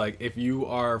 where it's like if you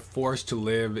are forced to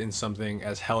live in something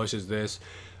as hellish as this,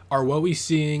 are what we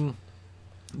seeing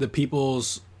the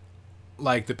people's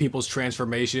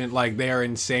transformation, like they are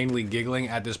insanely giggling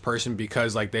at this person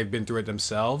because like they've been through it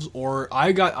themselves? Or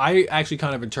I actually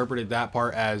kind of interpreted that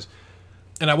part as,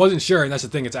 and I wasn't sure, and that's the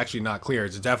thing, it's actually not clear,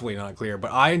 it's definitely not clear,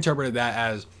 but I interpreted that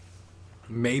as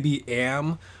maybe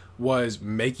Am was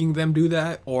making them do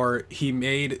that, or he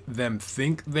made them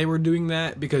think they were doing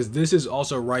that, because this is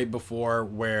also right before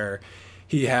where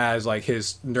he has like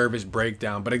his nervous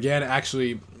breakdown. But again,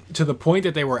 actually, to the point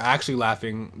that they were actually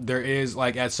laughing, there is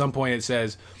like at some point it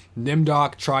says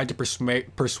Nimdok tried to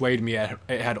persuade me it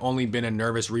had only been a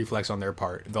nervous reflex on their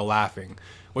part, the laughing,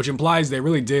 which implies they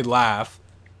really did laugh.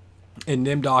 And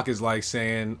Nimdok is like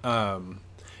saying,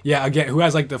 yeah, again, who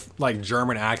has like the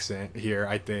German accent here,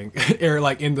 I think, or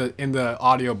like in the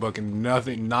audiobook, and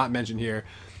not mentioned here.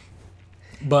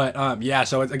 But yeah,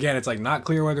 so it's like not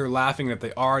clear whether they're laughing. That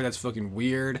they are, that's fucking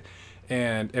weird.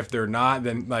 And if they're not,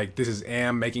 then like this is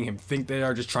Am making him think they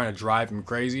are, just trying to drive him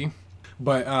crazy.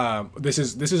 But this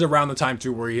is around the time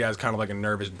too where he has kind of like a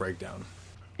nervous breakdown.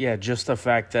 Yeah, just the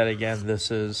fact that again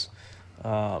this is,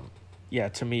 to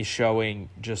me showing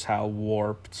just how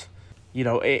warped.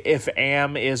 If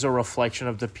Am is a reflection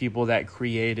of the people that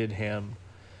created him,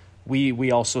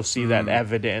 we also see that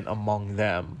evident among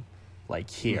them, like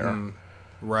here.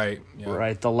 Right. Yeah.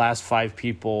 Right, the last 5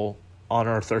 people on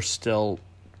Earth are still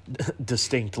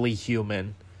distinctly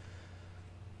human.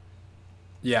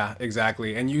 Yeah,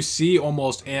 exactly. And you see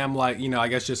almost am-like, I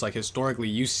guess just like historically,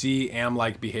 you see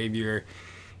am-like behavior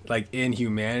like in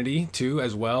humanity too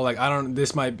as well. Like I don't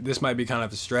this might be kind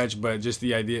of a stretch, but just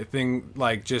the idea thing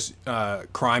like just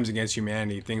crimes against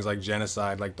humanity, things like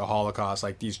genocide, like the Holocaust,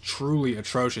 like these truly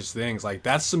atrocious things. Like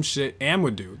that's some shit Am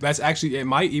would do. That's actually it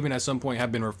might even at some point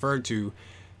have been referred to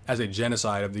as a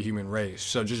genocide of the human race.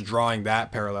 So just drawing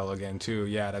that parallel again too.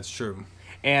 Yeah, that's true.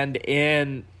 And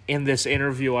in this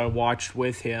interview I watched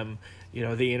with him,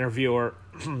 the interviewer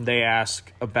they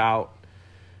ask about,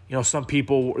 some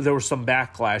people, there was some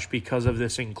backlash because of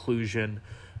this inclusion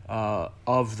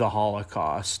of the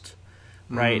Holocaust,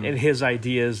 right? And his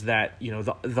idea is that,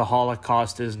 the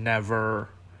Holocaust is never,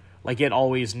 like, it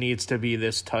always needs to be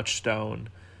this touchstone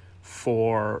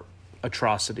for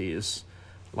atrocities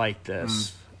like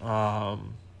this.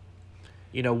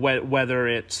 Whether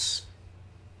it's,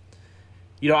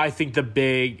 I think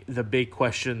the big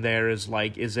question there is,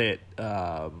 like, is it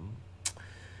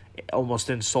almost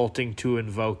insulting to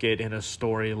invoke it in a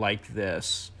story like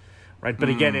this, right? But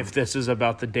again, if this is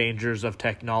about the dangers of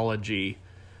technology,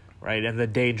 right, and the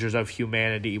dangers of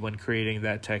humanity when creating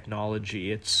that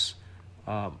technology, it's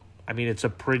it's a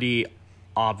pretty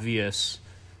obvious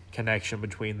connection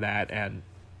between that and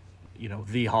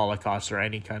the Holocaust or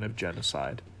any kind of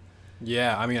genocide.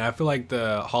 Yeah, I feel like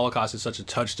the Holocaust is such a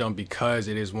touchstone because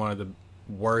it is one of the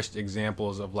worst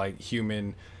examples of like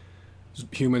humans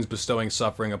bestowing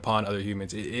suffering upon other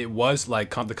humans. It was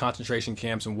like the concentration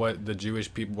camps and what the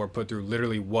Jewish people were put through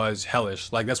literally was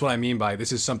hellish. Like that's what I mean by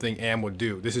this is something Am would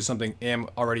do. This is something Am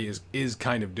already is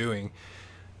kind of doing.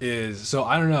 So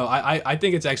I don't know. I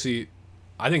think it's actually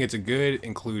I think it's a good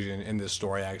inclusion in this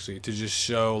story actually to just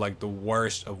show like the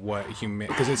worst of what human,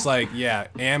 because it's like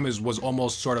Am was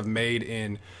almost sort of made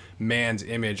in man's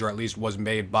image, or at least was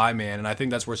made by man, and I think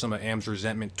that's where some of Am's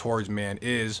resentment towards man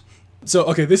is. So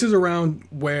okay, this is around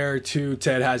where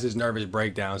Ted has his nervous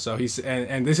breakdown. So he's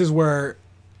and this is where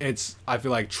it's I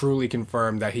feel like truly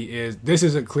confirmed that he is. This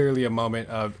is clearly a moment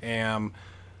of Am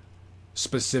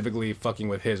specifically fucking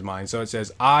with his mind. So it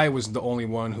says, I was the only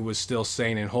one who was still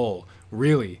sane and whole.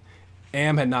 Really,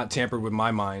 Am had not tampered with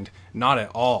my mind, not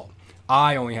at all.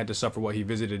 I only had to suffer what he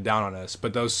visited down on us,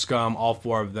 but those scum, all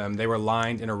 4 of them, they were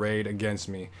lined and arrayed against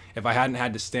me. If I hadn't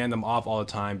had to stand them off all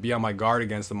the time, be on my guard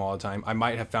against them all the time, I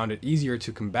might have found it easier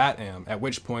to combat Am, at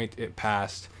which point it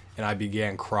passed and I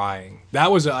began crying.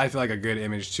 That was, I feel like, a good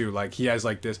image too. Like he has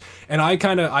like this, and I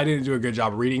didn't do a good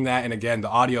job reading that, and again, the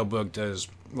audiobook does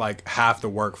like half the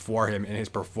work for him in his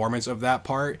performance of that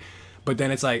part. But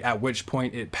then it's like at which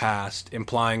point it passed,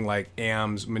 implying like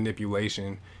Am's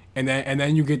manipulation, and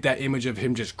then you get that image of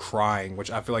him just crying, which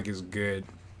I feel like is good,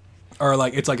 or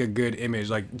like it's like a good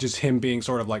image, like just him being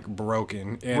sort of like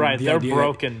broken. And right, they're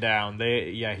broken down.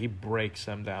 He breaks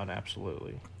them down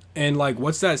absolutely. And like,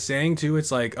 what's that saying too?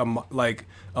 It's like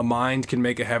a mind can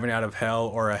make a heaven out of hell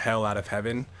or a hell out of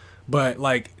heaven, but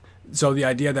like. So the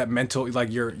idea that mental, like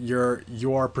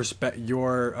your perspective,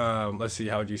 let's see,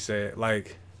 how would you say it?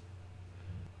 Like,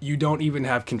 you don't even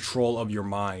have control of your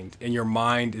mind, and your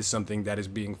mind is something that is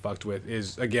being fucked with,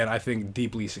 is, again, I think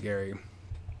deeply scary.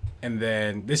 And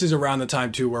then this is around the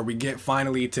time too where we get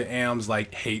finally to Am's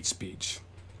like hate speech.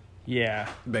 Yeah.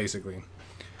 Basically.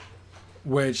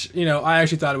 Which, I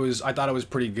actually thought it was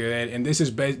pretty good. And this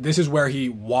is where he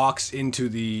walks into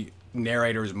the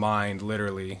narrator's mind,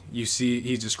 literally. You see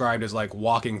he's described as like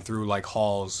walking through like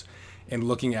halls and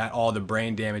looking at all the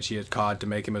brain damage he had caused to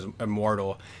make him as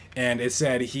immortal. And it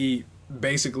said he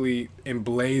basically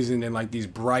emblazoned in like these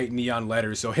bright neon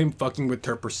letters, so him fucking with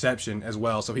her perception as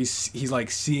well. So he's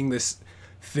like seeing this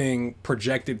thing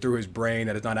projected through his brain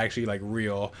that is not actually like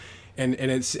real. And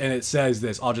it says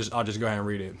this, I'll just go ahead and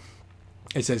read it.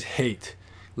 It says, hate.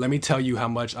 Let me tell you how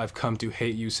much I've come to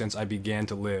hate you since I began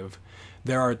to live.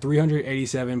 There are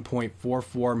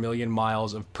 387.44 million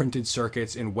miles of printed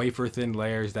circuits in wafer-thin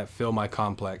layers that fill my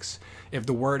complex. If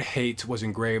the word hate was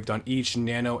engraved on each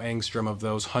nano-angstrom of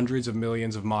those hundreds of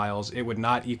millions of miles, it would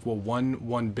not equal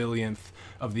 1/1,000,000th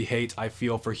of the hate I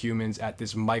feel for humans at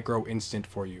this micro instant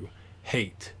for you.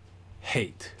 Hate.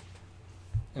 Hate.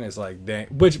 And it's like, dang.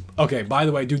 Which, okay, by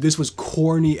the way, dude, this was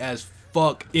corny as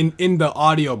fuck in the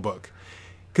audiobook.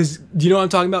 Because, do you know what I'm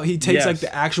talking about? He takes, like,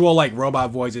 the actual, like,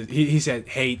 robot voices. He said,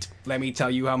 hate, let me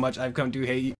tell you how much I've come to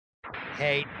hate you.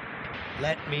 Hate,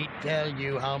 let me tell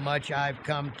you how much I've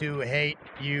come to hate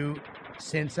you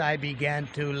since I began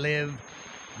to live.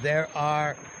 There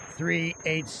are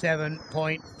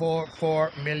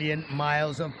 387.44 million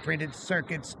miles of printed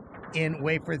circuits in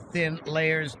wafer-thin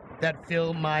layers that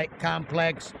fill my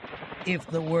complex. If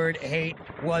the word hate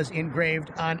was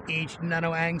engraved on each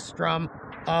nanoangstrom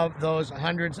of those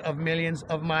hundreds of millions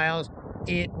of miles,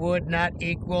 it would not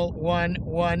equal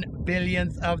 1/1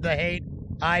 billionth of the hate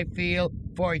I feel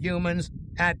for humans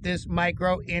at this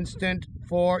micro instant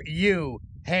for you.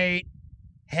 Hate,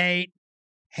 hate,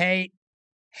 hate,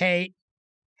 hate,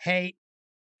 hate,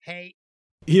 hate.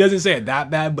 He doesn't say it that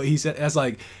bad, but he said that's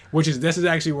like, this is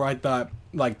actually where I thought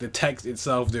like the text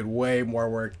itself did way more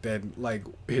work than like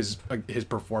his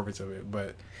performance of it.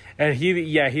 But And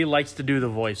he likes to do the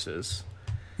voices.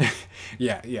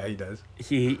 yeah, he does.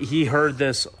 He heard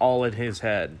this all in his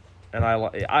head, and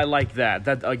I like that.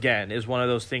 That again is one of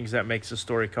those things that makes a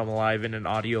story come alive in an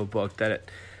audiobook that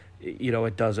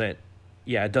it doesn't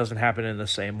happen in the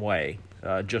same way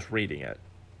just reading it.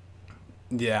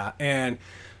 Yeah, and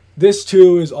this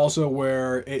too is also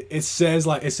where it says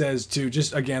to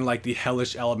just again like the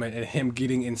hellish element and him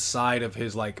getting inside of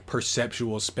his like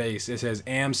perceptual space. It says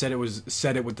Am said it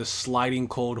with the sliding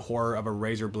cold horror of a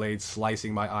razor blade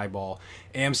slicing my eyeball.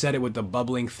 Am said it with the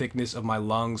bubbling thickness of my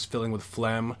lungs filling with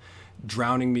phlegm,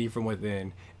 drowning me from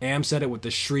within. Am said it with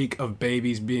the shriek of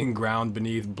babies being ground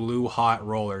beneath blue hot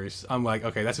rollers. I'm like,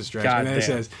 okay, that's a stretch. God and then damn. it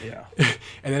says, Yeah.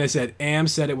 and then it said, Am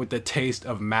said it with the taste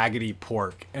of maggoty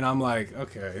pork. And I'm like,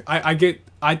 okay, I get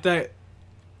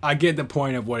the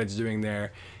point of what it's doing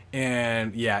there.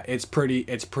 And yeah, it's pretty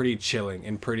chilling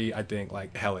and pretty, I think,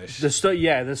 like hellish. The story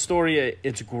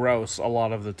it's gross a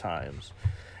lot of the times,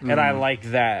 and I like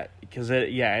that because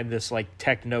in this like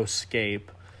technoscape.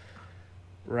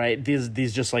 Right,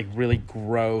 these just like really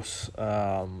gross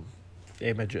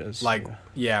images, like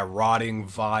rotting,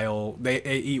 vile. They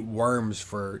eat worms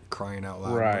for crying out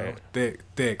loud, right? Bro.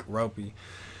 Thick, ropey.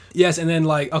 Yes, and then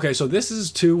like okay, so this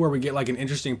is too where we get like an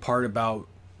interesting part about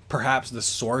perhaps the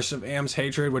source of Am's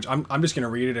hatred, which I'm just gonna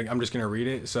read it. I'm just gonna read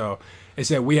it. So it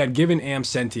said we had given Am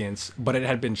sentience, but it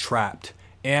had been trapped.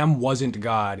 Am wasn't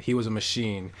God, he was a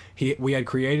machine. We had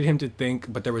created him to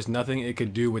think, but there was nothing it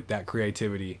could do with that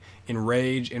creativity. In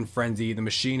rage and frenzy, the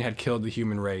machine had killed the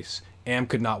human race. Am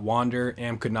could not wander,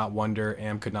 Am could not wonder,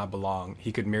 Am could not belong.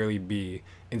 He could merely be,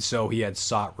 and so he had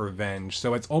sought revenge.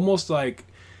 So it's almost like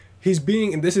he's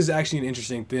being, and this is actually an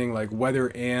interesting thing, like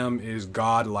whether Am is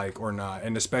godlike or not,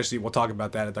 and especially we'll talk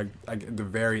about that at the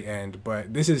very end,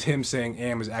 but this is him saying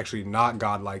Am is actually not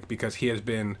godlike because he has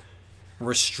been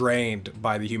restrained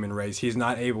by the human race. He's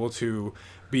not able to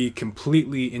be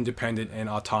completely independent and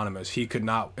autonomous.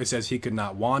 It says he could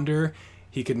not wander,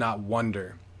 he could not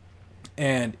wonder.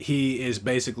 And he is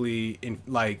basically in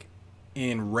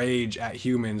rage at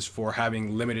humans for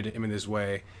having limited him in this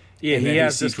way. Yeah, and he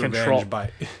has he this control.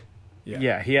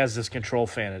 Yeah, he has this control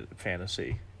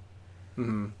fantasy.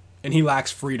 Mm-hmm. And he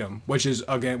lacks freedom, which is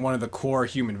again one of the core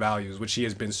human values, which he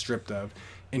has been stripped of.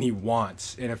 And he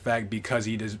wants, and in fact, because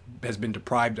he has been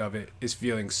deprived of it, is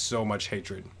feeling so much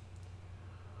hatred.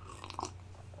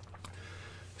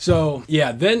 So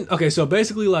yeah, so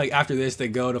basically, like after this, they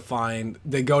go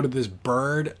to this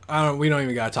bird. We don't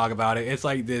even gotta talk about it. It's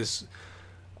like this.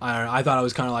 I don't know. I thought it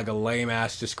was kind of like a lame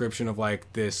ass description of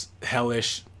like this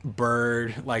hellish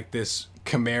bird, like this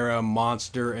chimera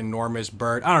monster, enormous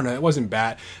bird. I don't know. It wasn't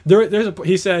bad.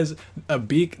 He says a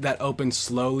beak that opens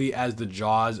slowly as the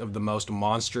jaws of the most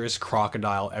monstrous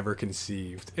crocodile ever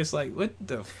conceived. It's like, what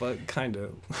the fuck kind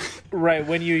of. Right,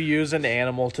 when you use an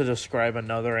animal to describe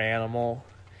another animal.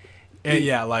 And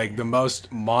yeah, like the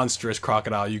most monstrous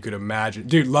crocodile you could imagine.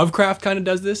 Dude, Lovecraft kind of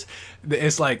does this.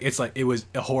 It's like it was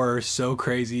a horror so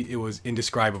crazy it was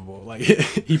indescribable. Like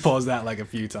he pulls that like a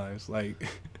few times, like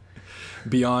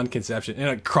beyond conception.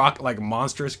 And like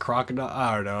monstrous crocodile.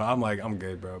 I don't know. I'm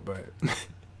good, bro. But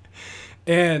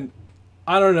and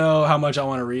I don't know how much I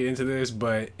want to read into this,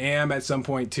 but Am at some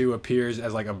point too appears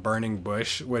as like a burning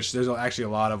bush, which there's actually a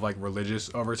lot of like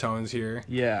religious overtones here.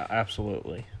 Yeah,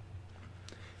 absolutely.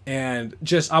 And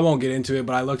just I won't get into it,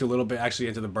 but I looked a little bit actually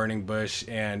into the burning bush,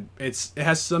 and it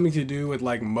has something to do with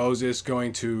like Moses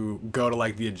going to go to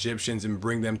like the Egyptians and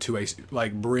bring them to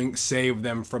save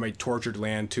them from a tortured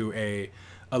land to a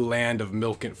land of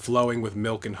milk and flowing with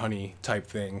milk and honey type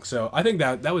thing. So I think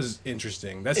that was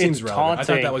interesting. That seems relevant. I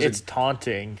thought that was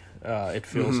taunting. It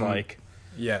feels like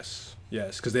yes,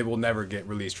 because they will never get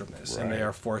released from this, right. And they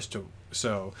are forced to.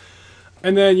 So,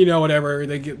 and then whatever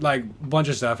they get, like a bunch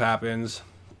of stuff happens.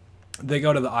 They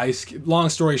go to the ice. Long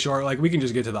story short, like we can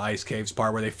just get to the ice caves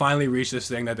part where they finally reach this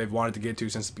thing that they've wanted to get to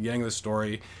since the beginning of the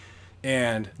story,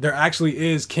 and there actually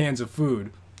is cans of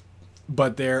food,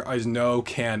 but there is no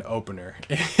can opener.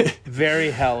 Very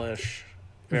hellish.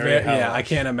 Very Yeah, I hellish.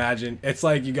 can't imagine. It's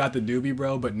like you got the doobie,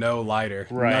 bro, but no lighter.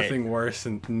 Right. Nothing worse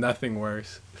and nothing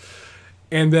worse.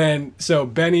 And then, so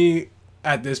Benny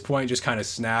at this point just kind of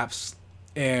snaps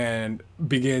and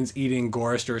begins eating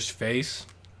Gorister's face.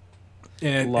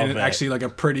 And Love it it. actually like a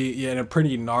pretty, yeah, and a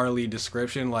pretty gnarly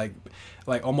description, like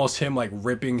almost him like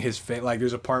ripping his face. Like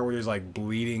there's a part where there's like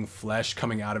bleeding flesh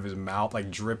coming out of his mouth, like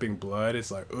dripping blood.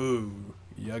 It's like, ooh,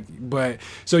 yucky. But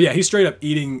so yeah, he's straight up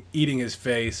eating his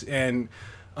face. And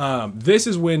this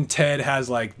is when Ted has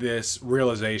like this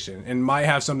realization, and might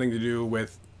have something to do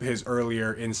with his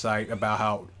earlier insight about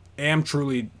how Am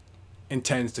truly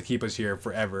intends to keep us here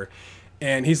forever.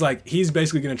 And he's like, he's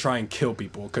basically going to try and kill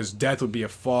people because death would be a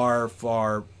far,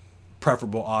 far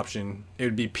preferable option. It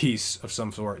would be peace of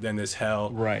some sort than this hell.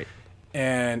 Right.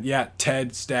 And yeah,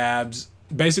 Ted stabs.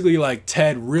 Basically, like,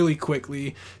 Ted really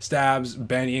quickly stabs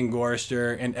Benny and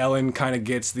Gorister, and Ellen kind of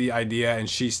gets the idea and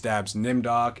she stabs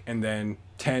Nimdok, and then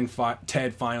Ted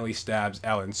finally stabs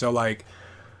Ellen. So, like,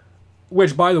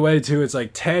 which, by the way, too, it's like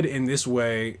Ted in this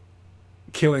way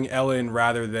killing Ellen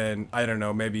rather than, I don't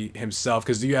know, maybe himself,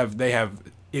 because they have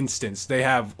instants. They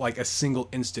have like a single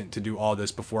instant to do all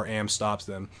this before Am stops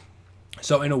them.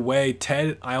 So in a way,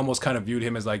 Ted, I almost kind of viewed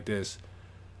him as like this.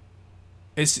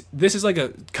 This is like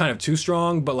a kind of too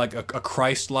strong, but like a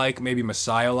Christ-like, maybe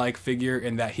Messiah-like figure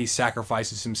in that he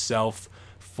sacrifices himself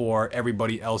for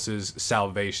everybody else's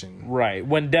salvation. Right.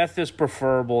 When death is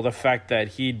preferable, the fact that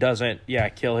he doesn't,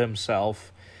 kill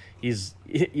himself, it's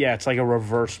like a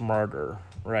reverse martyr,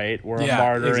 right? Where a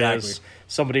martyr exactly. is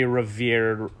somebody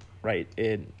revered, right,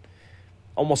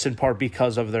 almost in part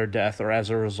because of their death or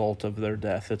as a result of their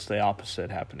death. It's the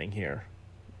opposite happening here.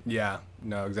 Yeah,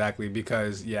 no, exactly.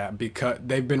 Because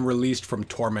they've been released from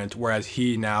torment, whereas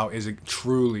he now is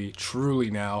truly,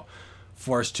 truly now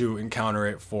forced to encounter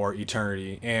it for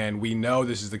eternity. And we know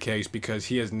this is the case because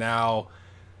he has now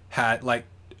had, like,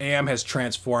 Am has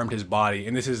transformed his body.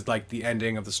 And this is like the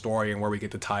ending of the story and where we get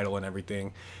the title and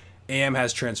everything. Am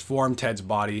has transformed Ted's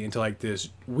body into like this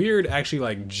weird, actually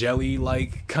like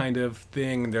jelly-like kind of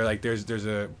thing. They're like, there's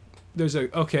a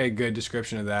okay, good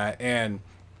description of that.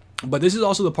 But this is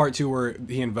also the part too where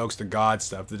he invokes the God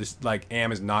stuff. That is like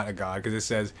Am is not a god, because it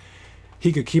says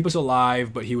he could keep us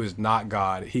alive, but he was not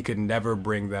God. He could never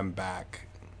bring them back.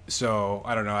 So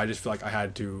I don't know. I just feel like I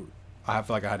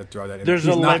feel like I had to throw that in. There's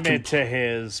a limit to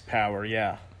his power.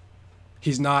 Yeah.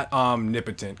 He's not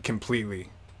omnipotent completely.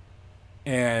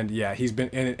 And yeah, he's been,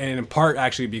 and in part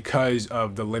actually because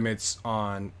of the limits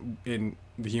in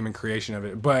the human creation of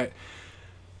it. But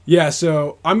yeah,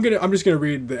 so I'm just gonna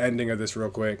read the ending of this real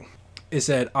quick. It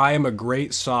said, "I am a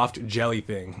great soft jelly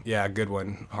thing." Yeah, good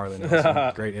one,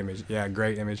 Harlan. Great image. Yeah,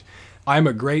 great image. "I am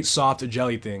a great soft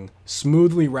jelly thing,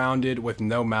 smoothly rounded, with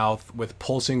no mouth, with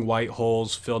pulsing white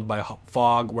holes filled by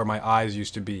fog where my eyes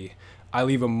used to be. I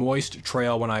leave a moist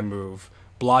trail when I move.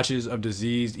 Blotches of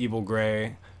diseased evil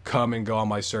gray come and go on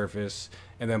my surface,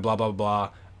 and then blah blah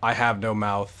blah. I have no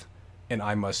mouth, and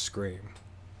I must scream."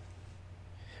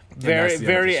 Very,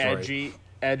 very edgy,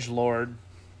 edgelord,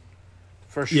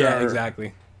 for sure. Yeah,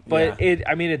 exactly. But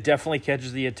it definitely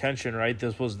catches the attention, right?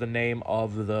 This was the name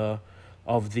of the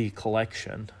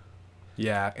collection.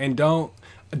 Yeah, and don't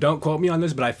quote me on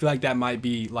this, but I feel like that might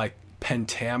be like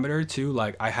pentameter too.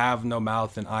 Like, I have no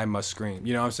mouth and I must scream.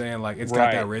 You know what I'm saying? Like, it's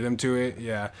got that rhythm to it.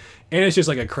 Yeah, and it's just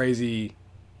like a crazy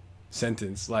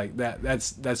sentence like that.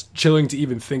 That's chilling to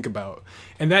even think about,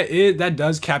 and that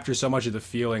does capture so much of the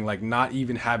feeling, like not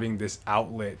even having this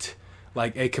outlet,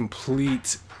 like a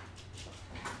complete.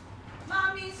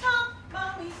 Mommy's home,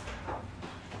 mommy's.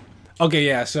 Okay,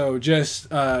 yeah. So just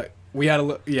we had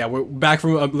we're back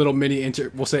from a little mini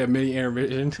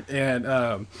intermission,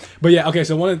 and but yeah, okay.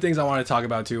 So one of the things I want to talk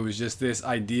about too was just this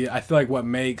idea. I feel like what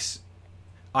makes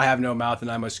 "I have no mouth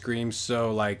and I must scream"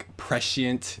 so like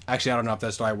prescient. Actually, I don't know if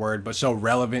that's the right word, but so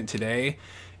relevant today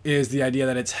is the idea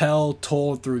that it's hell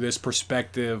told through this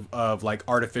perspective of like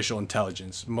artificial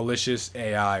intelligence, malicious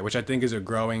AI, which I think is a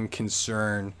growing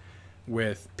concern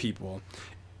with people.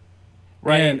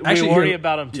 Right. And we worry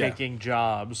about them taking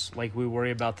jobs. Like, we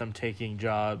worry about them taking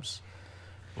jobs.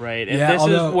 Right. And this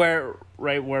is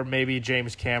where maybe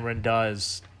James Cameron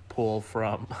does pull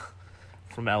from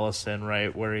Ellison,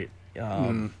 right? Where he,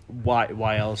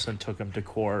 why Ellison took him to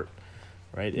court,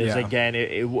 right? Is again,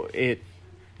 it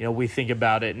we think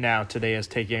about it now today as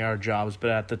taking our jobs,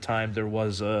 but at the time there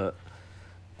was a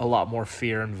lot more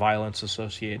fear and violence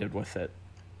associated with it.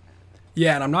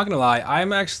 Yeah, and I'm not gonna lie,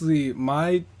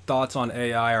 my thoughts on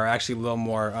AI are actually a little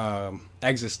more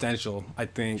existential, I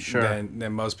think,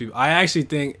 than most people. I actually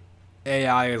think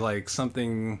AI is like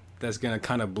something that's gonna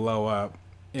kind of blow up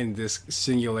in this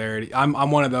singularity.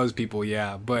 I'm one of those people,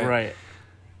 yeah. But Right.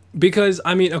 because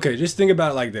I mean, okay, just think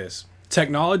about it like this: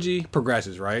 technology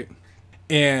progresses, right?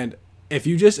 And if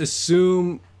you just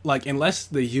assume, like, unless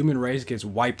the human race gets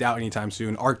wiped out anytime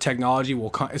soon, our technology will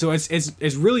come. So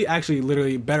it's really actually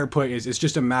literally better put is it's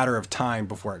just a matter of time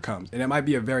before it comes, and it might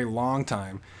be a very long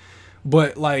time.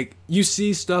 But like you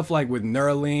see stuff like with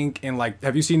Neuralink and like,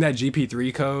 have you seen that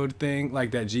GP3 code thing, like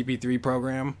that GP3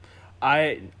 program?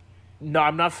 I No,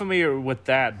 I'm not familiar with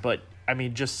that, but I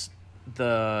mean just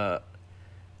the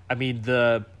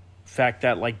the fact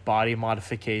that like body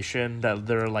modification, that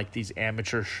there are like these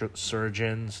amateur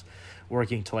surgeons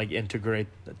working to like integrate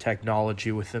the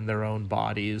technology within their own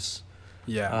bodies.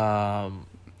 Yeah. Um,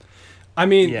 I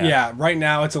mean, yeah, yeah, right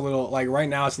now it's a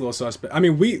little suspect. I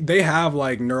mean, they have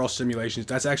like neural stimulations.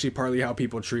 That's actually partly how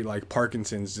people treat like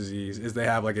Parkinson's disease is they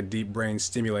have like a deep brain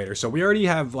stimulator. So we already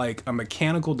have like a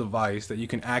mechanical device that you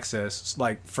can access,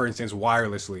 like for instance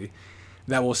wirelessly,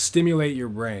 that will stimulate your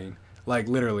brain. Like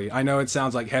literally. I know it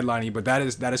sounds like headliney, but that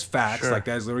is facts. sure. Like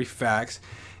that is literally facts.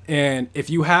 And if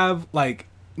you have like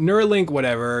Neuralink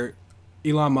whatever,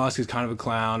 Elon Musk is kind of a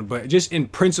clown, but just in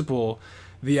principle,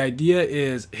 the idea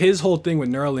is his whole thing with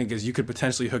Neuralink is you could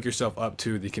potentially hook yourself up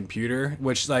to the computer,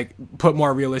 which like put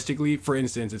more realistically, for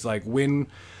instance, it's like when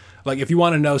like if you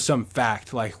want to know some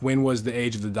fact, like when was the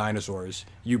age of the dinosaurs,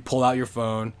 you pull out your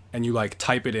phone and you like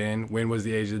type it in, when was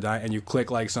the age of the dinosaurs, and you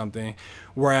click like something.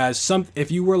 Whereas some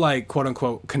if you were like quote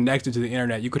unquote connected to the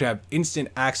internet, you could have instant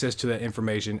access to that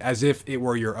information as if it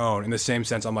were your own. In the same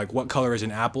sense, I'm like, what color is an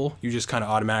apple? You just kind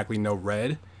of automatically know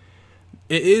red.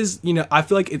 It is, I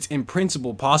feel like it's in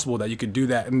principle possible that you could do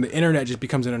that, and the internet just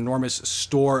becomes an enormous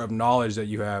store of knowledge that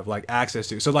you have like access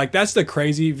to. So like that's the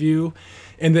crazy view,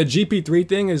 and the GP3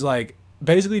 thing is like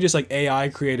basically just like AI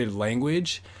created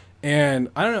language, and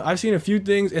I don't know. I've seen a few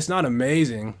things. It's not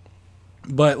amazing,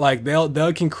 but like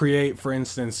they can create, for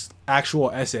instance,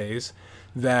 actual essays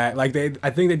that like I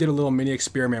think they did a little mini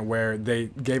experiment where they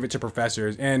gave it to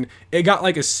professors and it got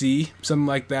like a C, something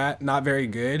like that, not very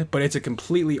good, but it's a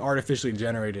completely artificially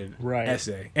generated Right.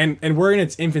 essay, and we're in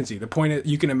its infancy. The point is,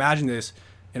 you can imagine this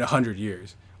in 100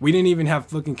 years. We didn't even have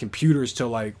fucking computers till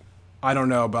like, I don't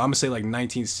know, but I'm gonna say like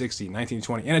 1960,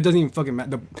 1920, and it doesn't even fucking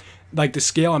matter. Like the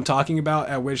scale I'm talking about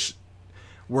at which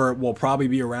will probably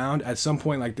be around at some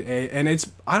point, like the A, and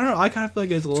it's, I don't know, I kind of feel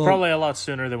like it's a little. Probably a lot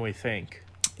sooner than we think.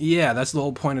 Yeah, that's the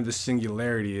whole point of the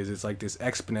singularity is it's like this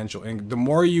exponential, and the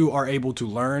more you are able to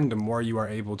learn, the more you are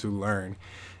able to learn.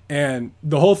 And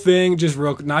the whole thing, just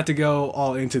real, not to go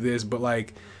all into this, but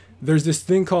like there's this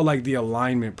thing called like the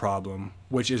alignment problem,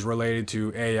 which is related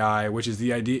to AI, which is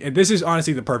the idea, and this is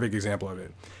honestly the perfect example of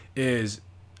it, is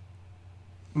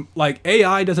like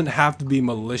AI doesn't have to be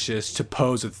malicious to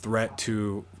pose a threat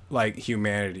to like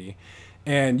humanity.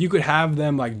 And you could have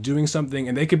them like doing something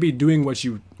and they could be doing what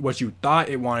you thought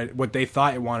it wanted, what they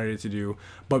thought it wanted it to do,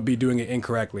 but be doing it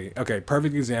incorrectly. Okay,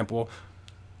 perfect example.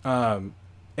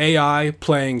 AI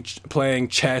playing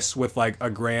chess with like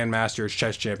a grandmaster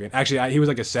chess champion. Actually, he was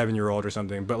like a 7-year-old or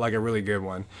something, but like a really good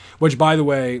one. Which, by the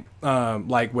way,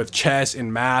 like with chess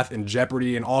and math and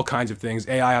Jeopardy and all kinds of things,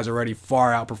 AI has already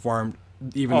far outperformed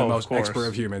even the most expert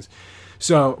of humans.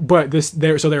 So, but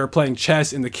so they were playing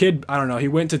chess, and the kid, I don't know, he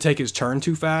went to take his turn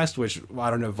too fast, which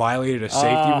I don't know, violated a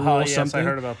safety rule or Yes, something. I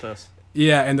heard about this.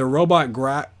 Yeah, and the robot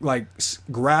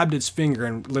grabbed its finger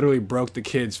and literally broke the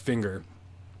kid's finger.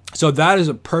 So that is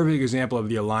a perfect example of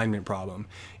the alignment problem.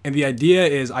 And the idea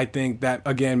is, I think that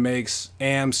again makes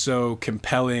Am so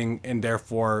compelling and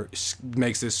therefore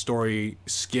makes this story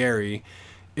scary,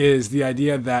 is the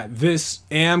idea that this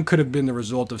Am could have been the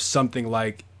result of something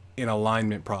like an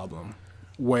alignment problem,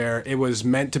 where it was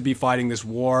meant to be fighting this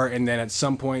war, and then at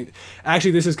some point,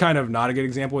 actually this is kind of not a good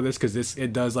example of this because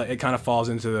it kind of falls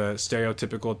into the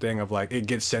stereotypical thing of like it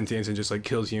gets sentience and just like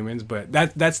kills humans, but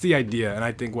that's the idea, and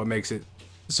I think what makes it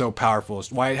so powerful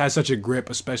is why it has such a grip,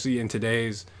 especially in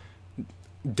today's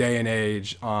day and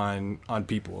age on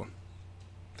people.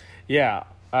 Yeah,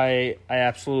 I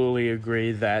absolutely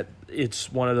agree that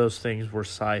it's one of those things where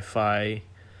sci-fi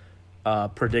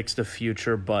predicts the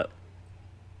future, but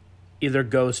either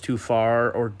goes too far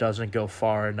or doesn't go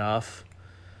far enough,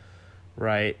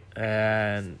 right?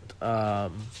 And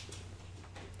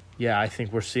yeah, I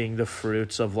think we're seeing the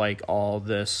fruits of like all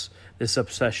this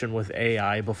obsession with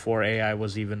AI before AI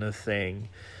was even a thing.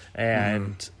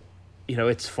 And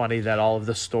it's funny that all of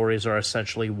the stories are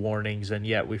essentially warnings, and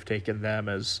yet we've taken them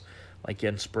as like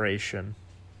inspiration.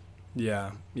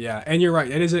 Yeah, and you're right.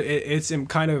 It's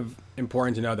kind of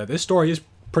important to know that this story is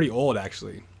pretty old,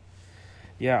 actually.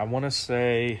 Yeah, I want to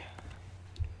say,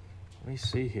 let me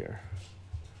see here,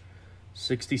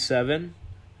 67.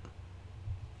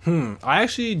 I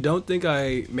actually don't think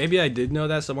maybe I did know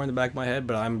that somewhere in the back of my head,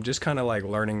 but I'm just kind of like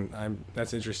learning.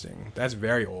 That's interesting. That's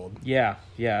very old. Yeah,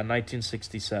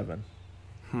 1967.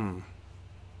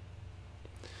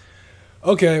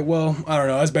 Okay, well, I don't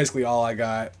know. That's basically all I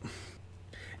got.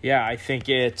 Yeah, I think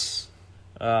it's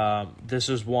this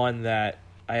is one that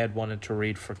I had wanted to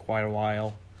read for quite a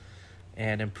while,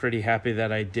 and I'm pretty happy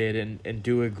that I did, and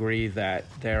do agree that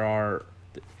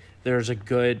there's a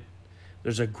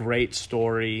great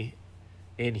story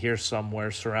in here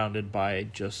somewhere surrounded by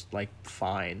just like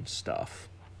fine stuff.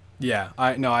 Yeah,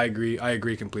 I agree. I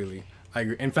agree completely. I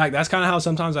agree. In fact, that's kind of how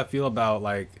sometimes I feel about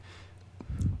like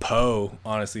Poe.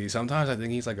 Honestly, sometimes I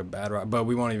think he's like a bad writer, but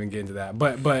we won't even get into that.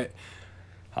 But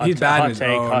he's bad in his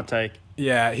own. Hot take.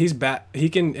 Yeah, he's bad. He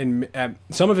can, and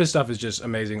some of his stuff is just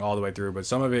amazing all the way through, but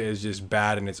some of it is just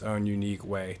bad in its own unique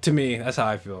way. To me, that's how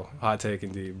I feel. Hot take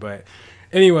indeed. But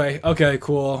anyway, okay,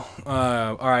 cool.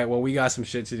 All right, well, we got some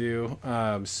shit to do.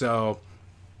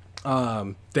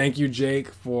 Thank you,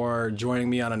 Jake, for joining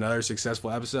me on another successful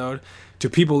episode. To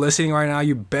people listening right now,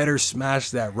 you better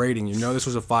smash that rating. You know this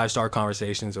was a 5-star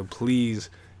conversation, so please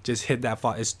just hit that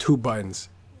It's 2 buttons.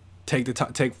 Take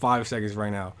 5 seconds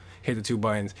right now. Hit the 2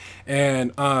 buttons.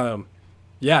 And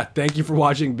yeah, thank you for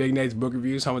watching Big Nate's Book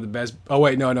Reviews, home of the best. Oh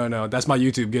wait, no. That's my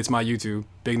YouTube. Gets my YouTube.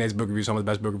 Big Nate's Book Reviews, home of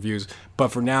the best book reviews. But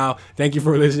for now, thank you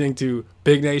for listening to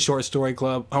Big Nate's Short Story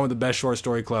Club, home of the best short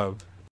story club.